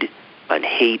greed, and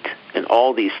hate and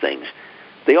all these things,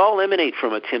 they all emanate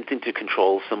from attempting to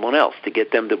control someone else, to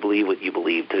get them to believe what you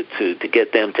believe, to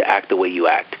get them to act the way you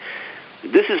act.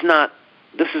 This is not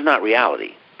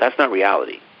reality. That's not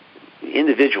reality.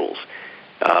 Individuals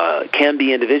can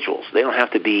be individuals. They don't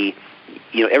have to be,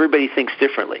 everybody thinks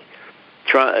differently.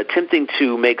 Attempting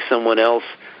to make someone else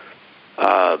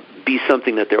be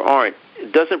something that there aren't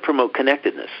doesn't promote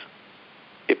connectedness.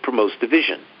 It promotes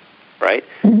division, right?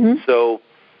 Mm-hmm. So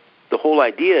the whole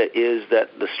idea is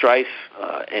that the strife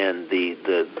and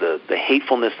the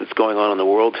hatefulness that's going on in the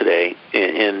world today,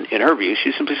 in her view,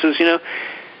 she simply says,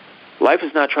 life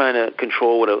is not trying to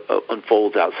control what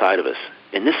unfolds outside of us.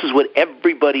 And this is what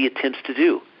everybody attempts to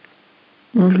do.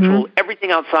 Mm-hmm. Control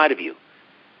everything outside of you.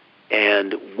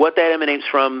 And what that emanates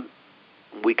from,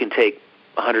 we can take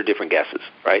 100 different guesses,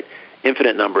 right?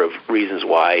 Infinite number of reasons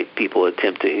why people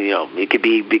attempt to, it could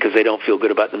be because they don't feel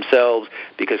good about themselves,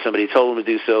 because somebody told them to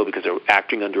do so, because they're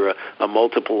acting under a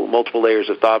multiple layers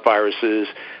of thought viruses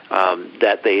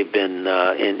that they've been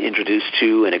introduced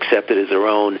to and accepted as their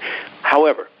own.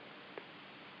 However,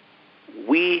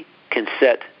 we can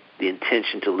set the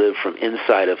intention to live from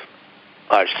inside of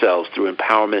ourselves through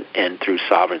empowerment and through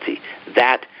sovereignty.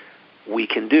 That we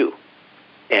can do.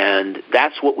 And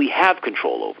that's what we have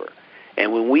control over.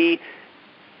 And when we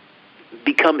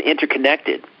become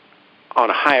interconnected on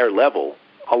a higher level,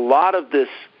 a lot of this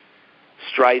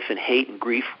strife and hate and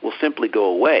grief will simply go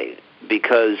away,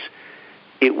 because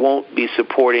it won't be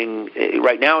supporting,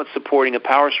 right now it's supporting a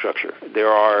power structure. There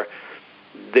are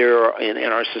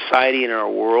in our society, in our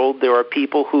world, there are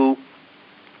people who,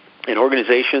 in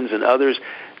organizations and others,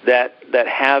 that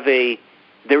have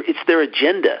it's their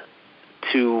agenda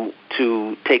to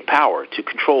take power, to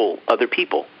control other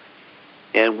people.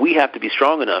 And we have to be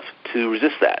strong enough to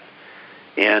resist that.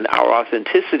 And our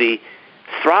authenticity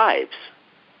thrives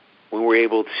when we're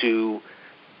able to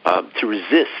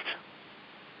resist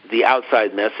the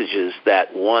outside messages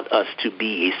that want us to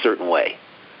be a certain way.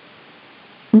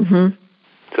 Mm-hmm.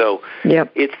 So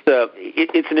yep.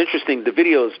 It's an interesting. The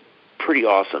video is pretty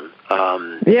awesome.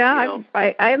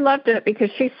 I loved it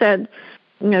because she said,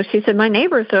 my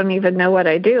neighbors don't even know what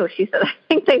I do. She said,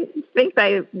 I think they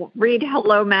I read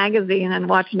Hello magazine and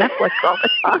watch Netflix all the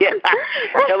time. Yeah.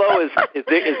 Hello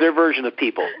is their version of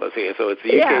People. So it's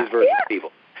the UK's version of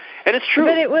People. And it's true.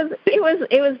 But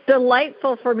it was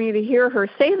delightful for me to hear her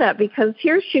say that, because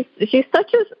here she's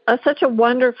such a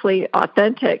wonderfully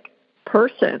authentic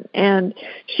person, and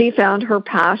she found her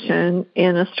passion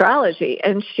in astrology,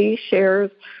 and she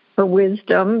shares her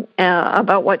wisdom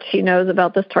about what she knows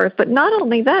about the stars. But not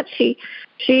only that, she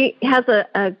has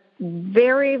a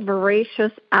very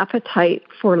voracious appetite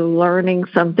for learning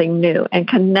something new and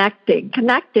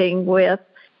connecting with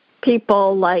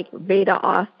people like Veda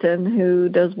Austin, who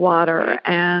does water,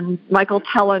 and Michael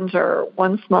Tellinger,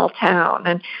 One Small Town,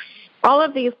 and all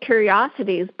of these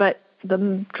curiosities. But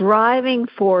the driving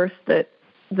force that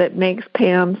makes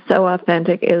Pam so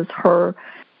authentic is her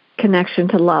connection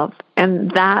to love,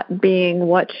 and that being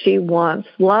what she wants.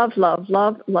 Love.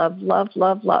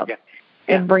 Yeah.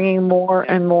 And bringing more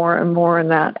and more and more in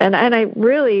that. And I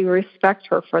really respect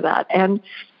her for that. And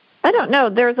I don't know,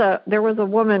 there was a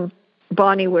woman,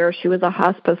 Bonnie Ware, she was a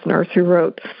hospice nurse, who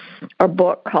wrote a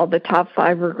book called The Top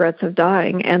 5 Regrets of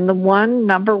Dying. And the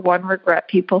number one regret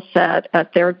people said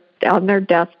on their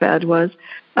deathbed was,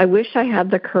 I wish I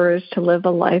had the courage to live a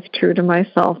life true to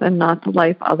myself and not the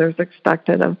life others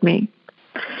expected of me.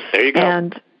 There you go.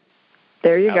 And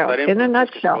there you go, in a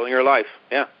nutshell. Controlling your life,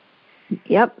 yeah.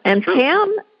 Yep, and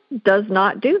Pam does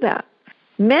not do that.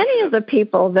 Many of the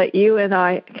people that you and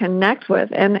I connect with,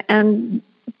 and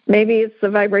maybe it's the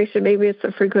vibration, maybe it's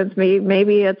the frequency,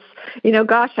 maybe it's,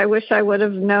 gosh, I wish I would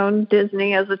have known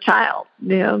Disney as a child,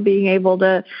 being able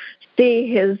to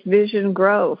see his vision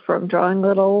grow from drawing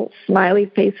little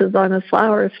smiley faces on his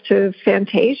flowers to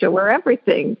Fantasia, where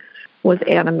everything was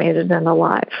animated and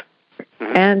alive.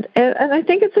 Mm-hmm. And I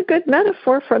think it's a good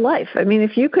metaphor for life. I mean,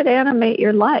 if you could animate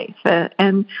your life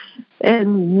and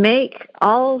make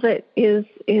all that is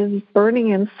burning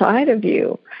inside of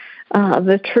you,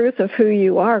 the truth of who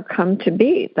you are, come to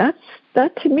be, that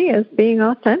to me is being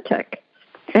authentic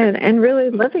and really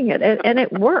living it. And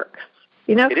it works.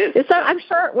 It is. So I'm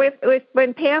sure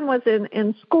when Pam was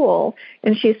in school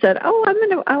and she said, I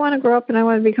want to grow up and I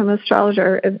want to become an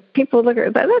astrologer, and people look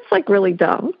at that, that's like really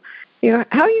dumb. How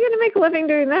are you going to make a living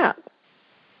doing that?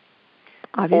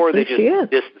 Obviously, or they just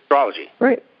dissed astrology.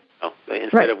 Right.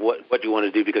 Instead of what you want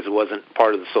to do because it wasn't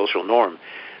part of the social norm.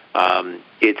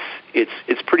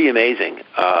 It's pretty amazing.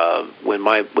 When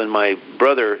my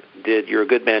brother did You're a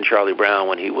Good Man, Charlie Brown,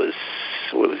 when he was,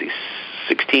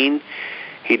 16,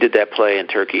 He did that play in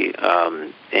Turkey,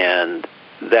 and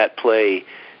that play,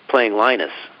 playing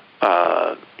Linus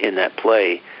in that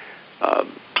play,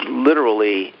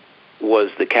 literally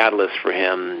was the catalyst for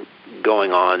him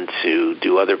going on to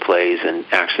do other plays and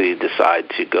actually decide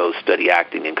to go study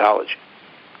acting in college.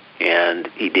 And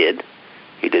he did.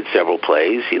 He did several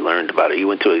plays. He learned about it. He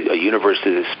went to a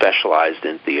university that specialized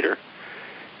in theater,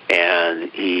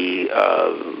 and he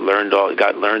learned all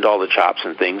the chops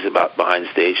and things about behind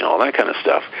stage and all that kind of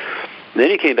stuff. And then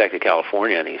he came back to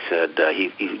California, and he said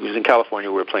he was in California.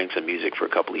 We were playing some music for a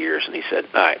couple of years, and he said,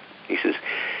 "All right," he says,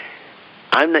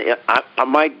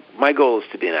 my goal is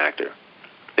to be an actor.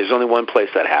 There's only one place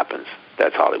that happens.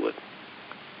 That's Hollywood,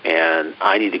 and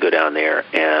I need to go down there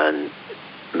and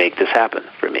make this happen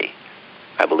for me.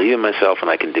 I believe in myself, and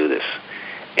I can do this."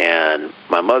 And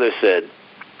my mother said,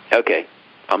 "Okay,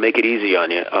 I'll make it easy on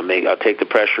you. I'll take the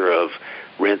pressure of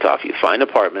rent off you. Find an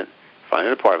apartment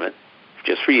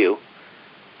just for you.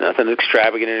 Nothing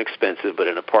extravagant and expensive, but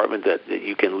an apartment that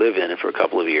you can live in for a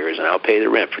couple of years, and I'll pay the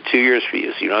rent for 2 years for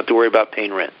you, so you don't have to worry about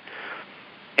paying rent.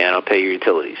 And I'll pay your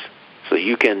utilities. So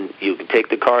you can take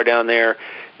the car down there,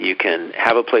 you can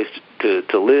have a place to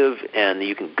live, and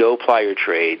you can go ply your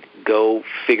trade, go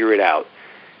figure it out."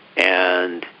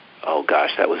 And, oh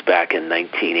gosh, that was back in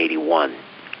 1981.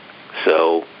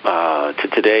 So to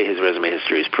today, his resume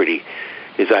history is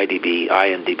his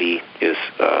IMDb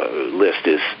list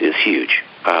is huge.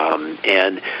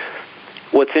 And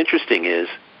what's interesting is,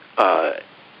 to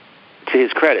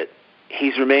his credit,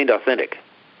 he's remained authentic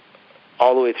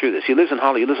all the way through this. He lives in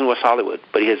West Hollywood,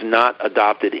 but he has not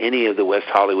adopted any of the West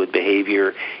Hollywood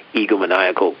behavior,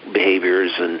 egomaniacal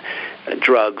behaviors, and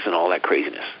drugs and all that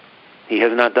craziness. He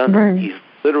has not done that. He's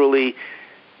literally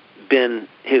been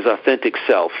his authentic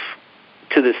self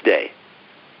to this day.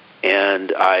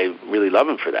 And I really love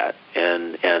him for that,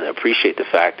 and appreciate the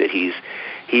fact that he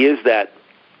is that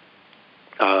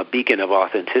beacon of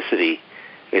authenticity,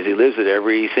 as he lives it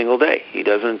every single day. He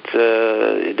doesn't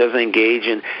engage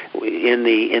in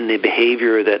the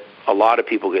behavior that a lot of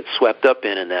people get swept up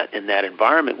in that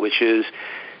environment, which is,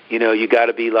 you got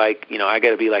to be like, I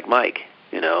got to be like Mike.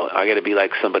 I got to be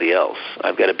like somebody else.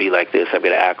 I've got to be like this. I've got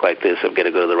to act like this. I've got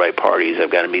to go to the right parties. I've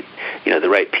got to meet, the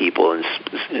right people and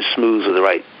smooth with the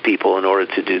right people in order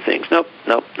to do things. Nope.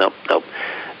 None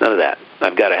of that.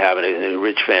 I've got to have a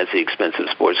rich, fancy, expensive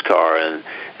sports car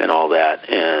and all that.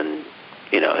 And,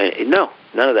 no,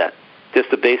 none of that.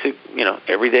 Just the basic,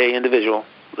 everyday individual,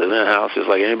 living in a house just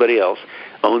like anybody else,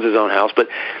 owns his own house. But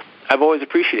I've always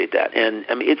appreciated that. And,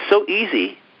 I mean, it's so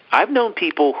easy. I've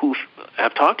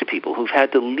talked to people who've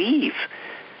had to leave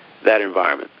that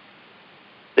environment.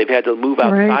 They've had to move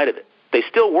outside of it. They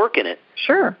still work in it.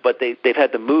 Sure. But they've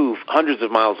had to move hundreds of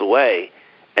miles away,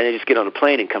 and they just get on a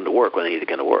plane and come to work when they need to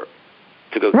come to work.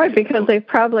 Because they've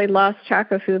probably lost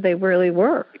track of who they really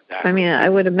were. Exactly. I mean, I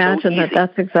would imagine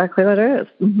that's exactly what it is.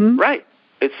 Mm-hmm. Right.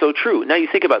 It's so true. Now you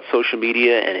think about social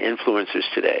media and influencers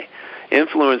today.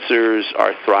 Influencers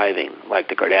are thriving, like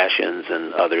the Kardashians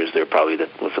and others. They're probably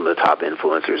some of the top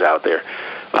influencers out there.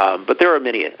 But there are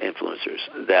many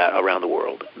influencers that around the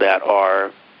world that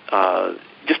are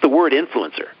just the word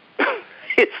influencer.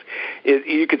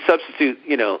 You could substitute,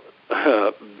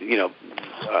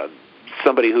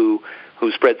 somebody who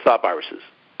spreads thought viruses,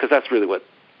 because that's really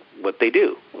what they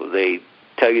do. They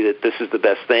tell you that this is the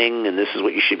best thing and this is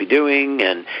what you should be doing,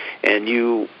 and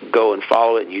you go and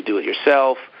follow it and you do it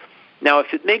yourself. Now,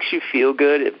 if it makes you feel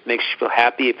good, if it makes you feel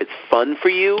happy, if it's fun for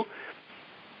you,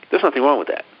 there's nothing wrong with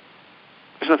that.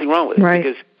 There's nothing wrong with it,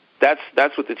 because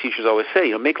that's what the teachers always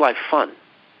say. Make life fun.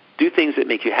 Do things that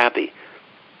make you happy.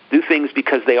 Do things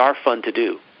because they are fun to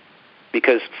do.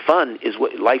 Because fun is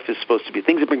what life is supposed to be.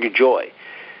 Things that bring you joy.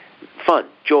 Fun,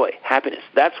 joy, happiness.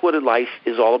 That's what life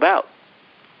is all about.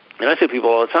 And I say to people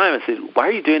all the time, I say, why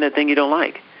are you doing that thing you don't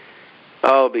like?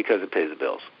 Oh, because it pays the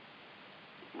bills.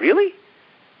 Really?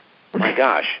 My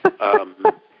gosh.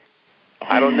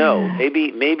 I don't know.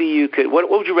 Maybe you could. What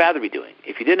would you rather be doing?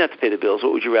 If you didn't have to pay the bills,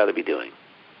 what would you rather be doing?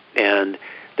 And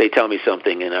they tell me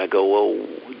something, and I go, well,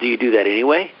 do you do that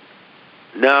anyway?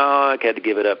 No, I had to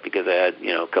give it up because I had,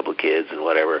 a couple of kids and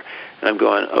whatever. And I'm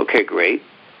going, okay, great.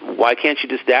 Why can't you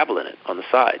just dabble in it on the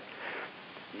side?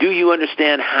 Do you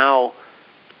understand how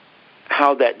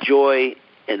that joy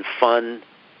and fun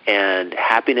and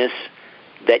happiness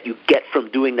that you get from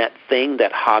doing that thing,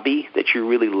 that hobby that you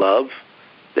really love,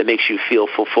 that makes you feel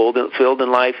fulfilled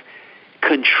in life,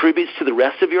 contributes to the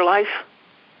rest of your life?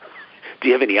 Do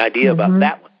you have any idea about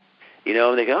that one?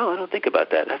 And they go, oh, I don't think about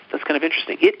that. That's kind of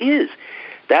interesting. It is.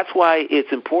 That's why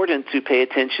it's important to pay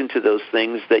attention to those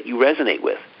things that you resonate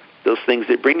with, those things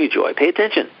that bring you joy. Pay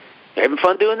attention. You having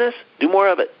fun doing this? Do more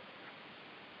of it.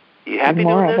 You happy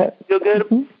doing this? Feel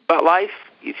good about life?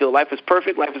 You feel life is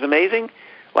perfect, life is amazing,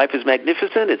 life is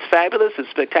magnificent, it's fabulous, it's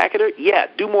spectacular? Yeah,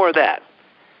 do more of that.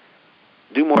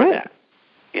 Do more of that.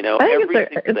 You know, I think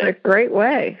it's a great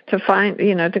way to find,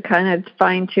 to kind of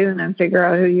fine-tune and figure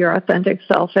out who your authentic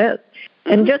self is.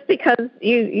 Mm-hmm. And just because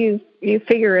you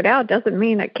figure it out doesn't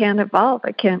mean it can't evolve,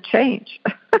 it can't change.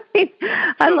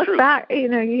 I look back,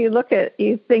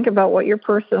 you think about what your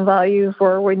personal values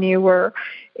were when you were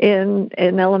in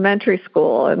elementary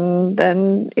school, and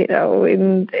then,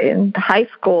 in high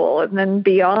school, and then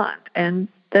beyond. And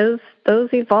those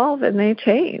evolve and they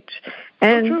change.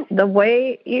 And the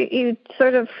way you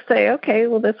sort of say, okay,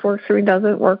 well, this works for me,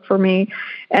 doesn't work for me,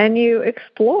 and you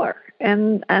explore.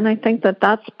 And I think that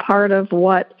that's part of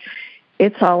what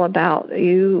it's all about.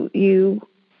 You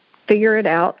figure it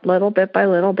out little bit by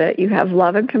little bit. You have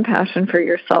love and compassion for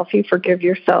yourself. You forgive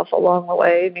yourself along the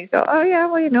way, and you go, oh, yeah,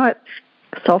 well, you know what,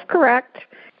 self-correct.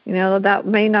 That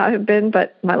may not have been,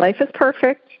 but my life is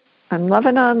perfect. I'm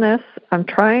loving on this. I'm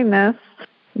trying this.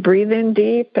 Breathe in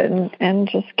deep and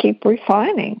just keep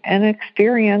refining and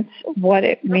experience what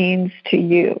it means to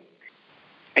you.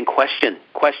 And question.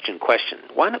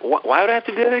 Why do I have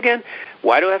to do that again?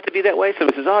 Why do I have to be that way?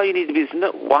 Somebody says, oh, you need to be this.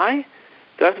 No, why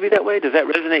do I have to be that way? Does that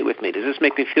resonate with me? Does this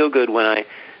make me feel good when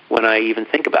I even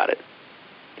think about it?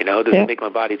 Does it make my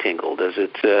body tingle? Does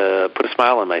it put a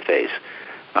smile on my face?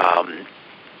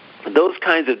 Those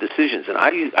kinds of decisions. And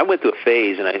I went through a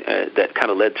phase, and that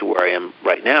kind of led to where I am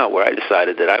right now, where I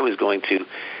decided that I was going to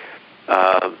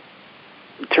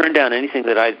turn down anything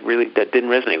that didn't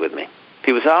resonate with me.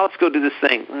 People say, "Oh, let's go do this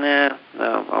thing." No,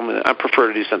 I prefer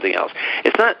to do something else.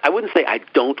 It's not. I wouldn't say I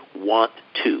don't want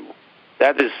to.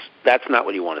 That's not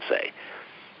what you want to say,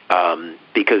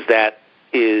 because that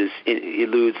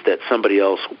eludes that somebody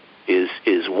else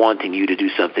is wanting you to do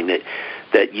something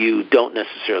that you don't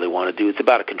necessarily want to do. It's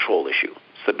about a control issue.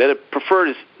 So better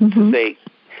prefer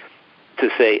to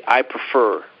say I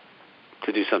prefer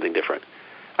to do something different.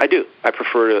 I do. I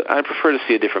prefer to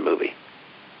see a different movie.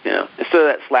 Instead of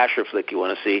that slasher flick you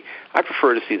want to see, I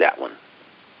prefer to see that one.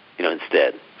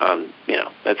 Instead.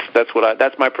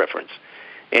 That's my preference.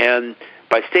 And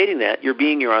by stating that, you're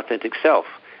being your authentic self.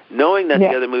 Knowing that the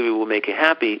other movie will make you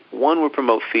happy, one will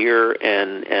promote fear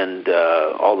and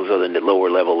all those other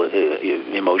lower level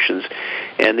emotions,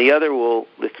 and the other will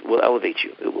elevate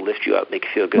you. It will lift you up, make you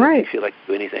feel good, make you feel like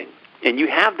you do anything. And you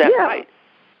have that right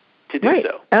to do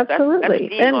so. Absolutely. That's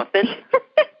being authentic.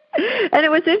 And it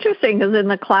was interesting because in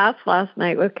the class last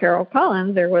night with Carol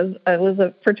Collins, there was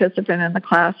a participant in the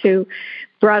class who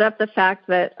brought up the fact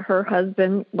that her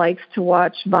husband likes to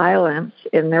watch violence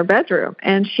in their bedroom,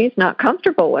 and she's not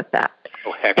comfortable with that.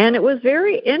 Oh, heck. And it was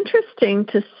very interesting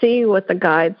to see what the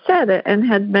guide said and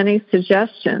had many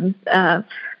suggestions.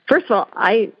 First of all,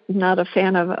 I'm not a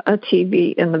fan of a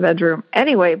TV in the bedroom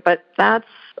anyway, but that's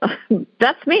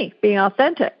me being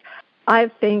authentic.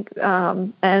 I think,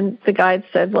 and the guide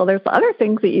said, well, there's other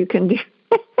things that you can do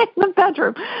in the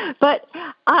bedroom. But,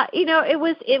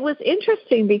 it was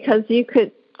interesting because you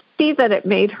could see that it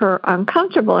made her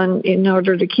uncomfortable in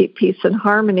order to keep peace and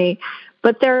harmony.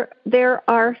 But there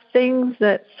are things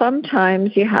that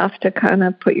sometimes you have to kind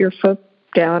of put your foot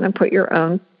down and put your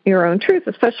own truth,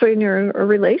 especially in your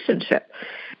relationship.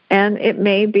 And it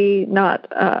may be not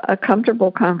a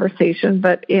comfortable conversation,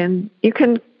 but you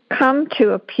can come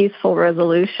to a peaceful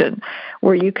resolution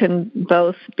where you can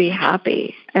both be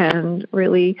happy and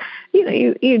really,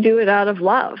 you do it out of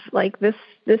love. Like this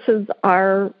is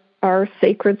our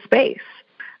sacred space.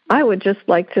 I would just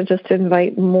like to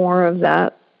invite more of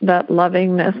that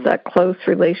lovingness, that close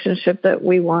relationship that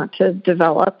we want to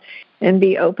develop and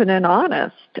be open and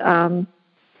honest. And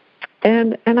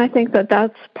I think that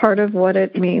that's part of what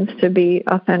it means to be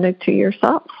authentic to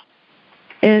yourself.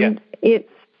 And it's,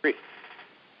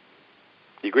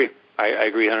 You agree? I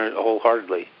agree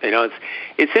wholeheartedly.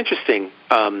 It's interesting.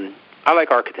 I like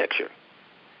architecture,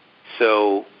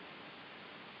 so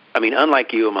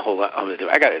unlike you,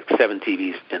 I got 7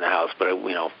 TVs in the house, but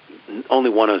only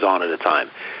one is on at a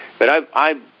time. But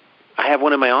I have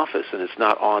one in my office, and it's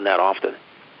not on that often,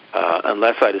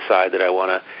 unless I decide that I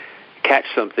want to catch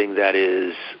something that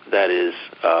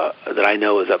I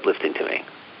know is uplifting to me,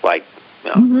 like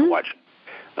watch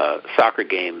a soccer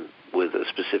game with a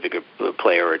specific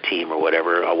player or team or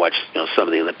whatever. I'll watch some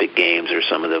of the Olympic Games or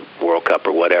some of the World Cup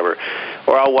or whatever,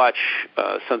 or I'll watch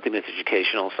something that's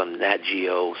educational, some Nat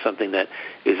Geo, something that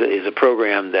is a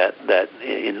program that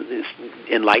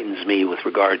enlightens me with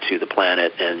regard to the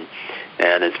planet and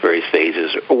its various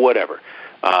phases or whatever.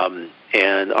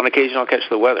 And on occasion, I'll catch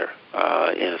the weather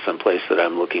in some place that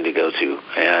I'm looking to go to.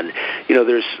 And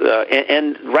there's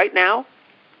and right now,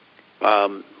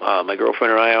 my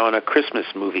girlfriend and I are on a Christmas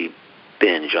movie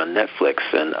binge on Netflix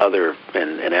and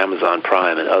and Amazon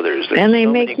Prime and others. There's and they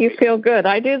make you feel good.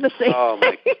 I do the same. Oh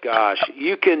my gosh,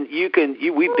 we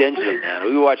binge them now.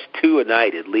 We watch 2 a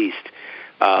night at least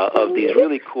of these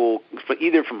really cool,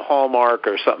 either from Hallmark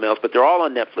or something else. But they're all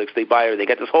on Netflix. They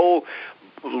got this whole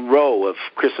row of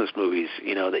Christmas movies,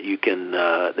 that you can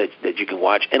that you can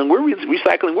watch. And we're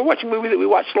recycling. We're watching movies that we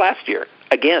watched last year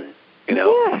again.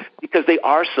 Because they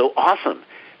are so awesome.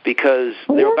 Because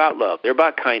they're about love, they're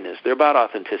about kindness, they're about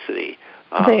authenticity.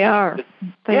 They are.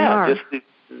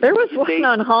 There was one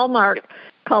on Hallmark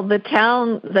called The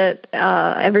Town That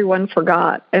Everyone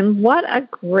Forgot. And what a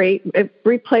great, it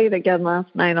replayed again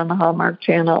last night on the Hallmark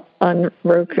Channel on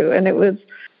Roku. And it was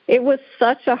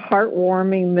such a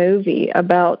heartwarming movie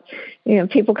about,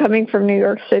 people coming from New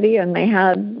York City, and they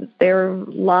had their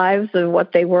lives and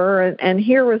what they were. And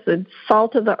here was a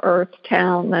salt of the earth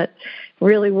town that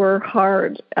really were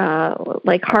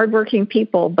hardworking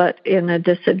people, but in a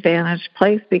disadvantaged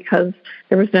place because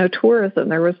there was no tourism,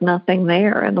 there was nothing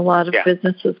there, and a lot of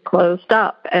businesses closed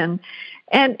up. And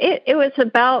it was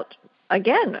about,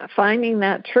 again, finding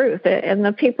that truth. And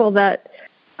the people that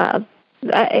I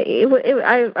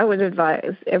would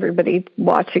advise everybody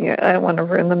watching it. I don't want to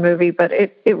ruin the movie, but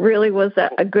it really was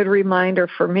a good reminder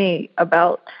for me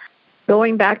about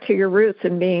going back to your roots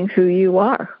and being who you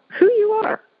are.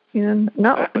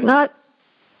 Not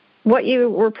what you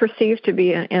were perceived to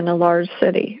be in a large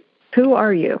city. Who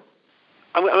are you?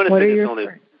 I'm going to say this only,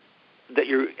 that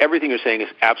everything you're saying is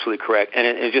absolutely correct, and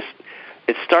it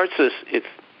starts us.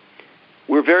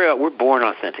 We're born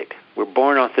authentic. We're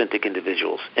born authentic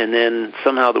individuals, and then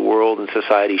somehow the world and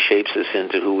society shapes us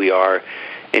into who we are at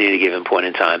any given point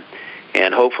in time.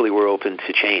 And hopefully we're open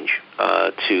to change,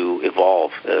 to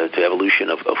evolve, to evolution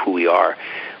of who we are.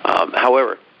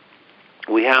 However,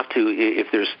 we have to,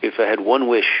 if I had one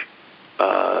wish,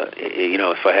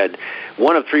 if I had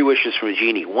one of 3 wishes from a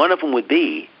genie, one of them would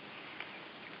be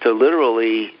to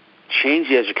literally change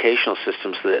the educational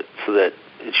system so that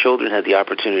children had the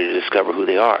opportunity to discover who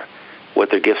they are, what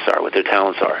their gifts are, what their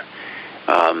talents are.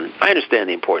 I understand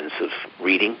the importance of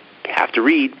reading. You have to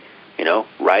read,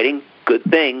 writing, good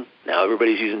thing. Now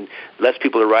less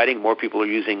people are writing, more people are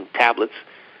using tablets.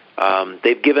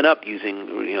 They've given up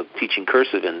teaching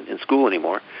cursive in school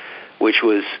anymore, which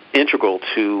was integral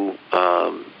to,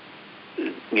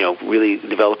 really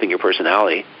developing your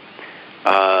personality,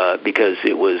 because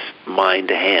it was mind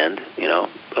to hand,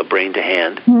 a brain to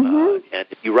hand. And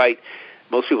if you write,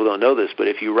 most people don't know this, but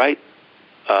if you write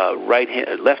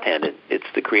left-handed, it's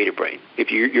the creative brain.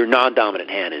 If your non-dominant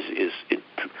hand it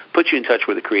puts you in touch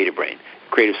with the creative brain,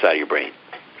 creative side of your brain.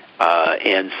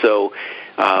 And so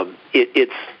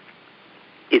it's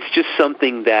just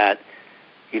something that,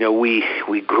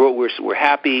 we grow, we're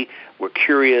happy, we're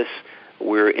curious,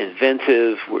 we're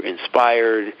inventive, we're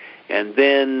inspired, and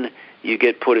then you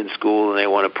get put in school and they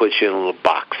want to put you in a little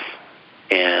box,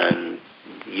 and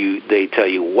they tell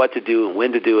you what to do and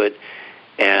when to do it,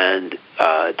 and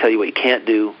tell you what you can't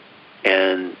do,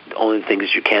 and only the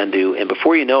things you can do. And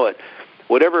before you know it,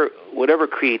 whatever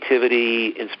creativity,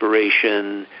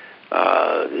 inspiration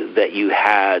that you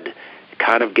had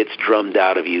kind of gets drummed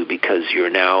out of you because you're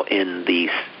now in the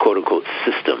quote-unquote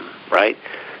system, right?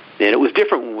 And it was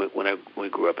different when we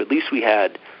grew up. At least we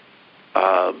had,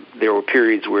 there were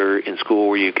periods in school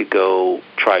where you could go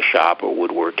try shop or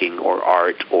woodworking or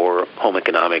art or home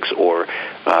economics, or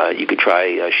you could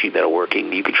try sheet metal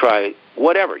working. You could try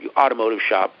whatever, automotive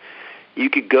shop.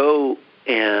 You could go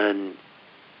and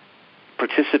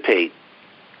participate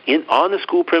on the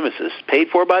school premises, paid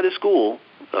for by the school,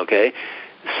 okay,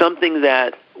 something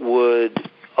that would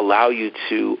allow you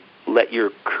to let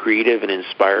your creative and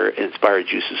inspired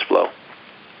juices flow.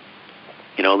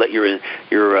 Let your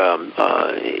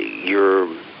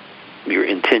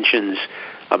intentions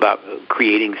about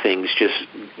creating things, just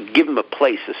give them a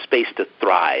space to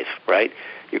thrive, right?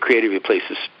 Your creativity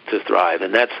places to thrive,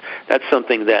 and that's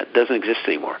something that doesn't exist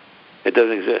anymore. It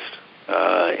doesn't exist,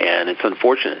 and it's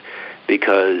unfortunate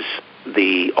because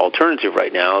the alternative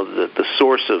right now, the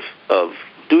source of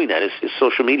doing that is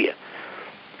social media.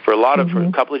 For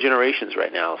a couple of generations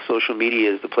right now, social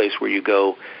media is the place where you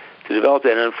go to develop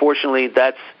that. And unfortunately,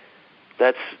 that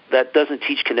doesn't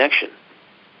teach connection.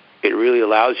 It really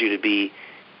allows you to be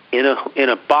in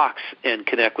a box and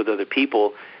connect with other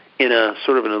people in a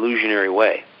sort of an illusionary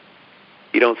way.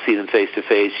 You don't see them face to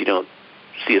face. You don't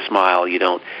see a smile. You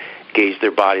don't. gauge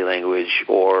their body language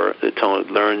or the tone,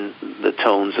 learn the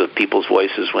tones of people's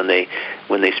voices when they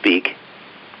speak,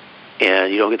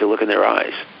 and you don't get to look in their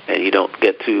eyes, and you don't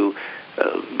get to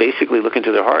basically look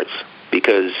into their hearts,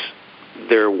 because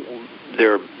their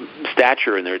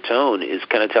stature and their tone is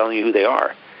kind of telling you who they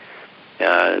are.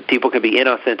 People can be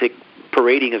inauthentic,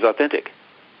 parading as authentic.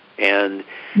 And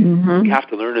we have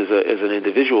to learn as an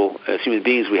individual, as human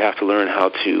beings, we have to learn how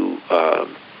to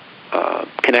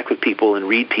connect with people and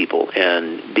read people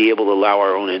and be able to allow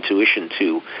our own intuition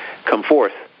to come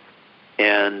forth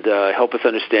and help us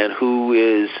understand who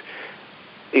is,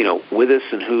 with us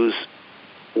and who's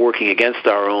working against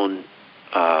our own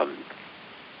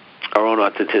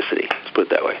authenticity. Let's put it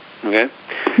that way. Okay.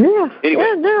 Yeah. Anyway,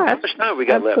 yeah, no, how much time we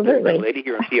got left, lady,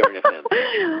 here on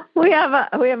PRNFM? we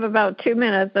have about 2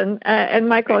 minutes, and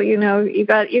Michael, you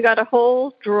got a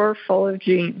whole drawer full of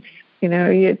jeans.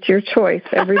 It's your choice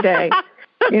every day.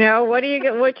 What do you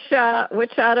get? Which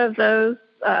out of those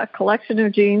collection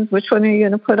of jeans, which one are you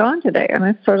going to put on today? And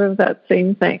it's sort of that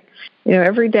same thing.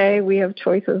 Every day we have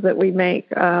choices that we make,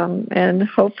 and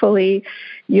hopefully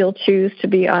you'll choose to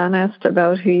be honest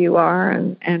about who you are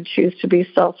and choose to be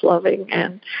self-loving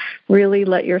and really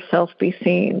let yourself be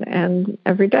seen. And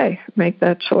every day make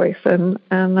that choice. And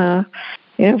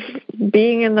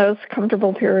being in those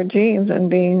comfortable pair of jeans and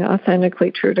being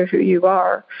authentically true to who you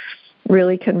are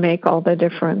really can make all the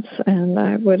difference. And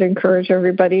I would encourage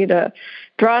everybody to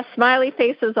draw smiley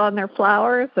faces on their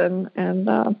flowers and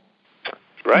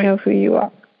right. know who you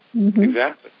are. Mm-hmm.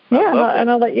 Exactly. Yeah, and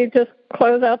I'll let you just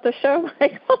close out the show,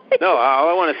 Michael. No, all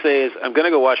I want to say is I'm going to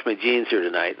go wash my jeans here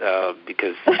tonight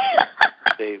because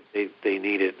they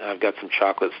need it. I've got some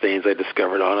chocolate stains I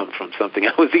discovered on them from something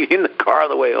I was eating in the car on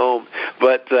the way home.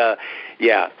 But,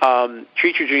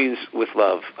 treat your jeans with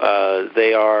love.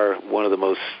 They are one of the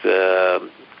most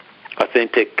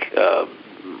authentic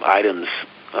items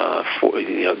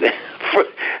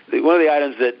one of the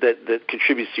items that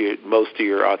contributes most to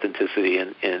your authenticity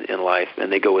in life,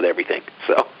 and they go with everything.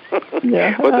 So,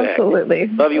 yeah, absolutely.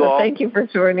 Love you all. Thank you for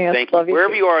joining us. Thank you.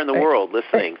 Wherever you are in the world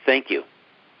listening, thank you.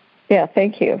 Yeah,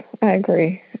 thank you. I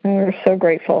agree. We're so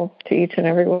grateful to each and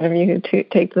every one of you who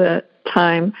take the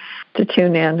time to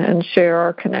tune in and share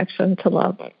our connection to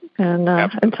love. And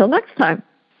until next time.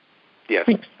 Yes.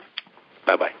 Thanks.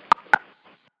 Bye-bye.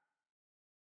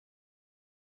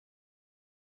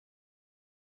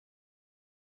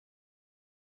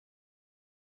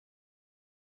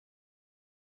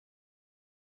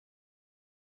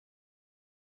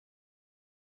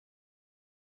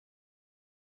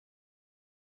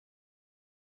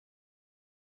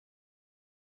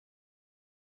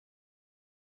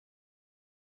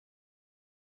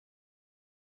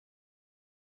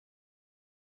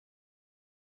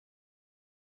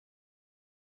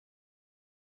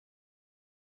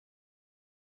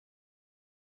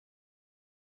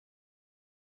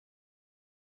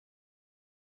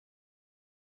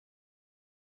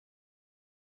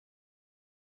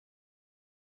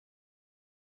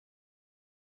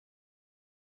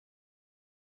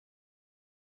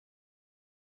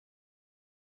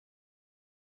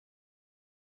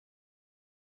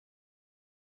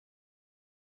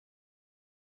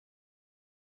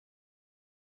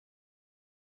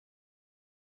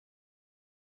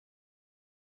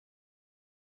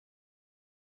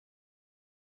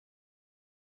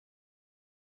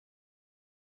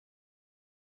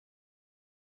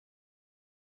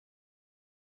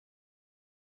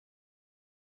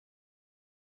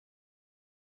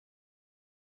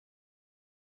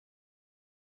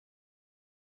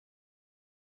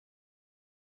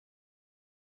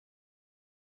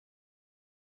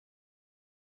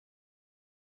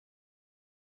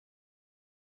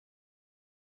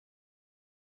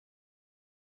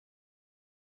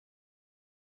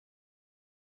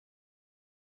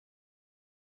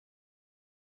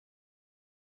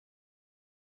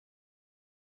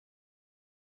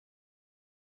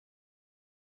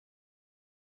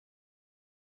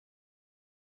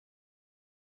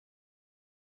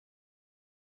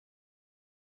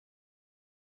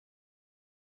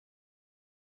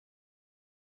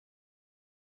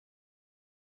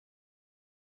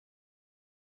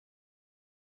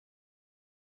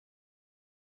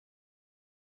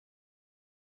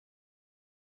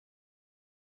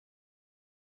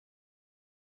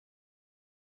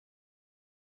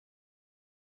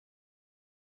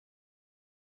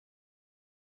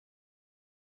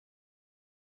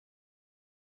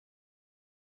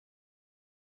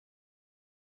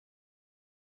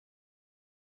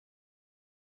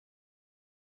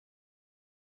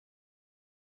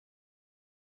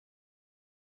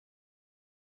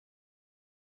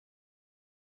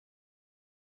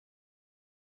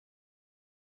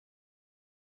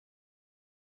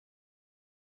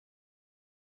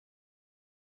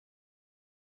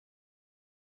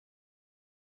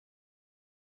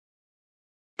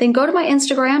 then go to my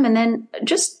Instagram and then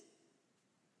just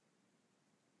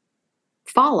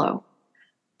follow.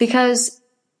 Because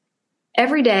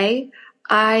every day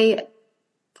I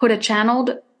put a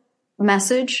channeled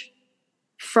message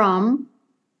from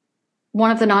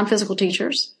one of the non-physical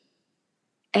teachers,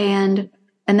 and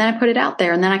then I put it out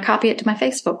there, and then I copy it to my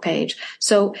Facebook page.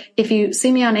 So if you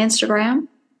see me on Instagram,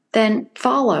 then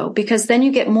follow, because then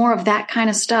you get more of that kind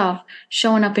of stuff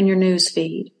showing up in your news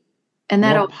feed. And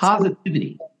that more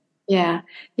positivity. Yeah.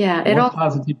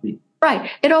 Positivity.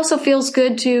 Right. It also feels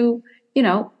good to,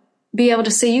 be able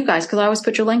to see you guys, because I always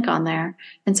put your link on there.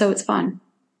 And so it's fun.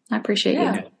 I appreciate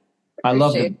you. I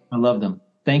love them.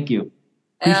 Thank you.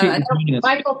 Appreciate you joining us.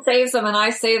 Michael saves them, and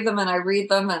I save them, and I read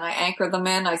them, and I anchor them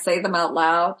in. I say them out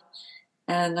loud,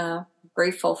 and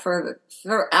grateful for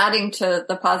adding to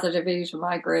the positivity to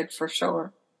my grid, for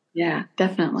sure. Yeah,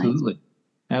 definitely.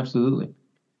 Absolutely.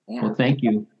 Yeah. Well, thank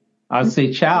you. I'll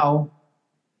say ciao.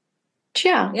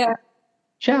 Ciao. Yeah.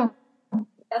 Ciao.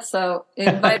 Yeah, so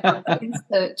invite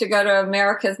to go to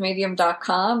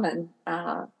americasmedium.com,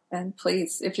 and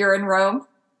please, if you're in Rome,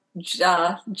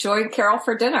 join Carol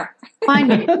for dinner. Find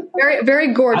me. Very,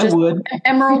 very gorgeous. I would.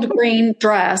 Emerald green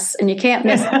dress, and you can't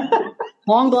miss it.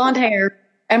 Long blonde hair,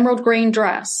 emerald green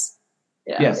dress.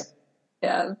 Yeah. Yes.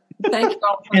 Yeah. Thank you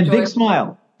all for and joining.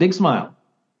 Big smile.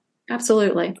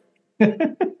 Absolutely.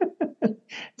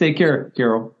 Take care,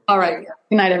 Carol. All right.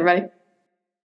 Good night, everybody.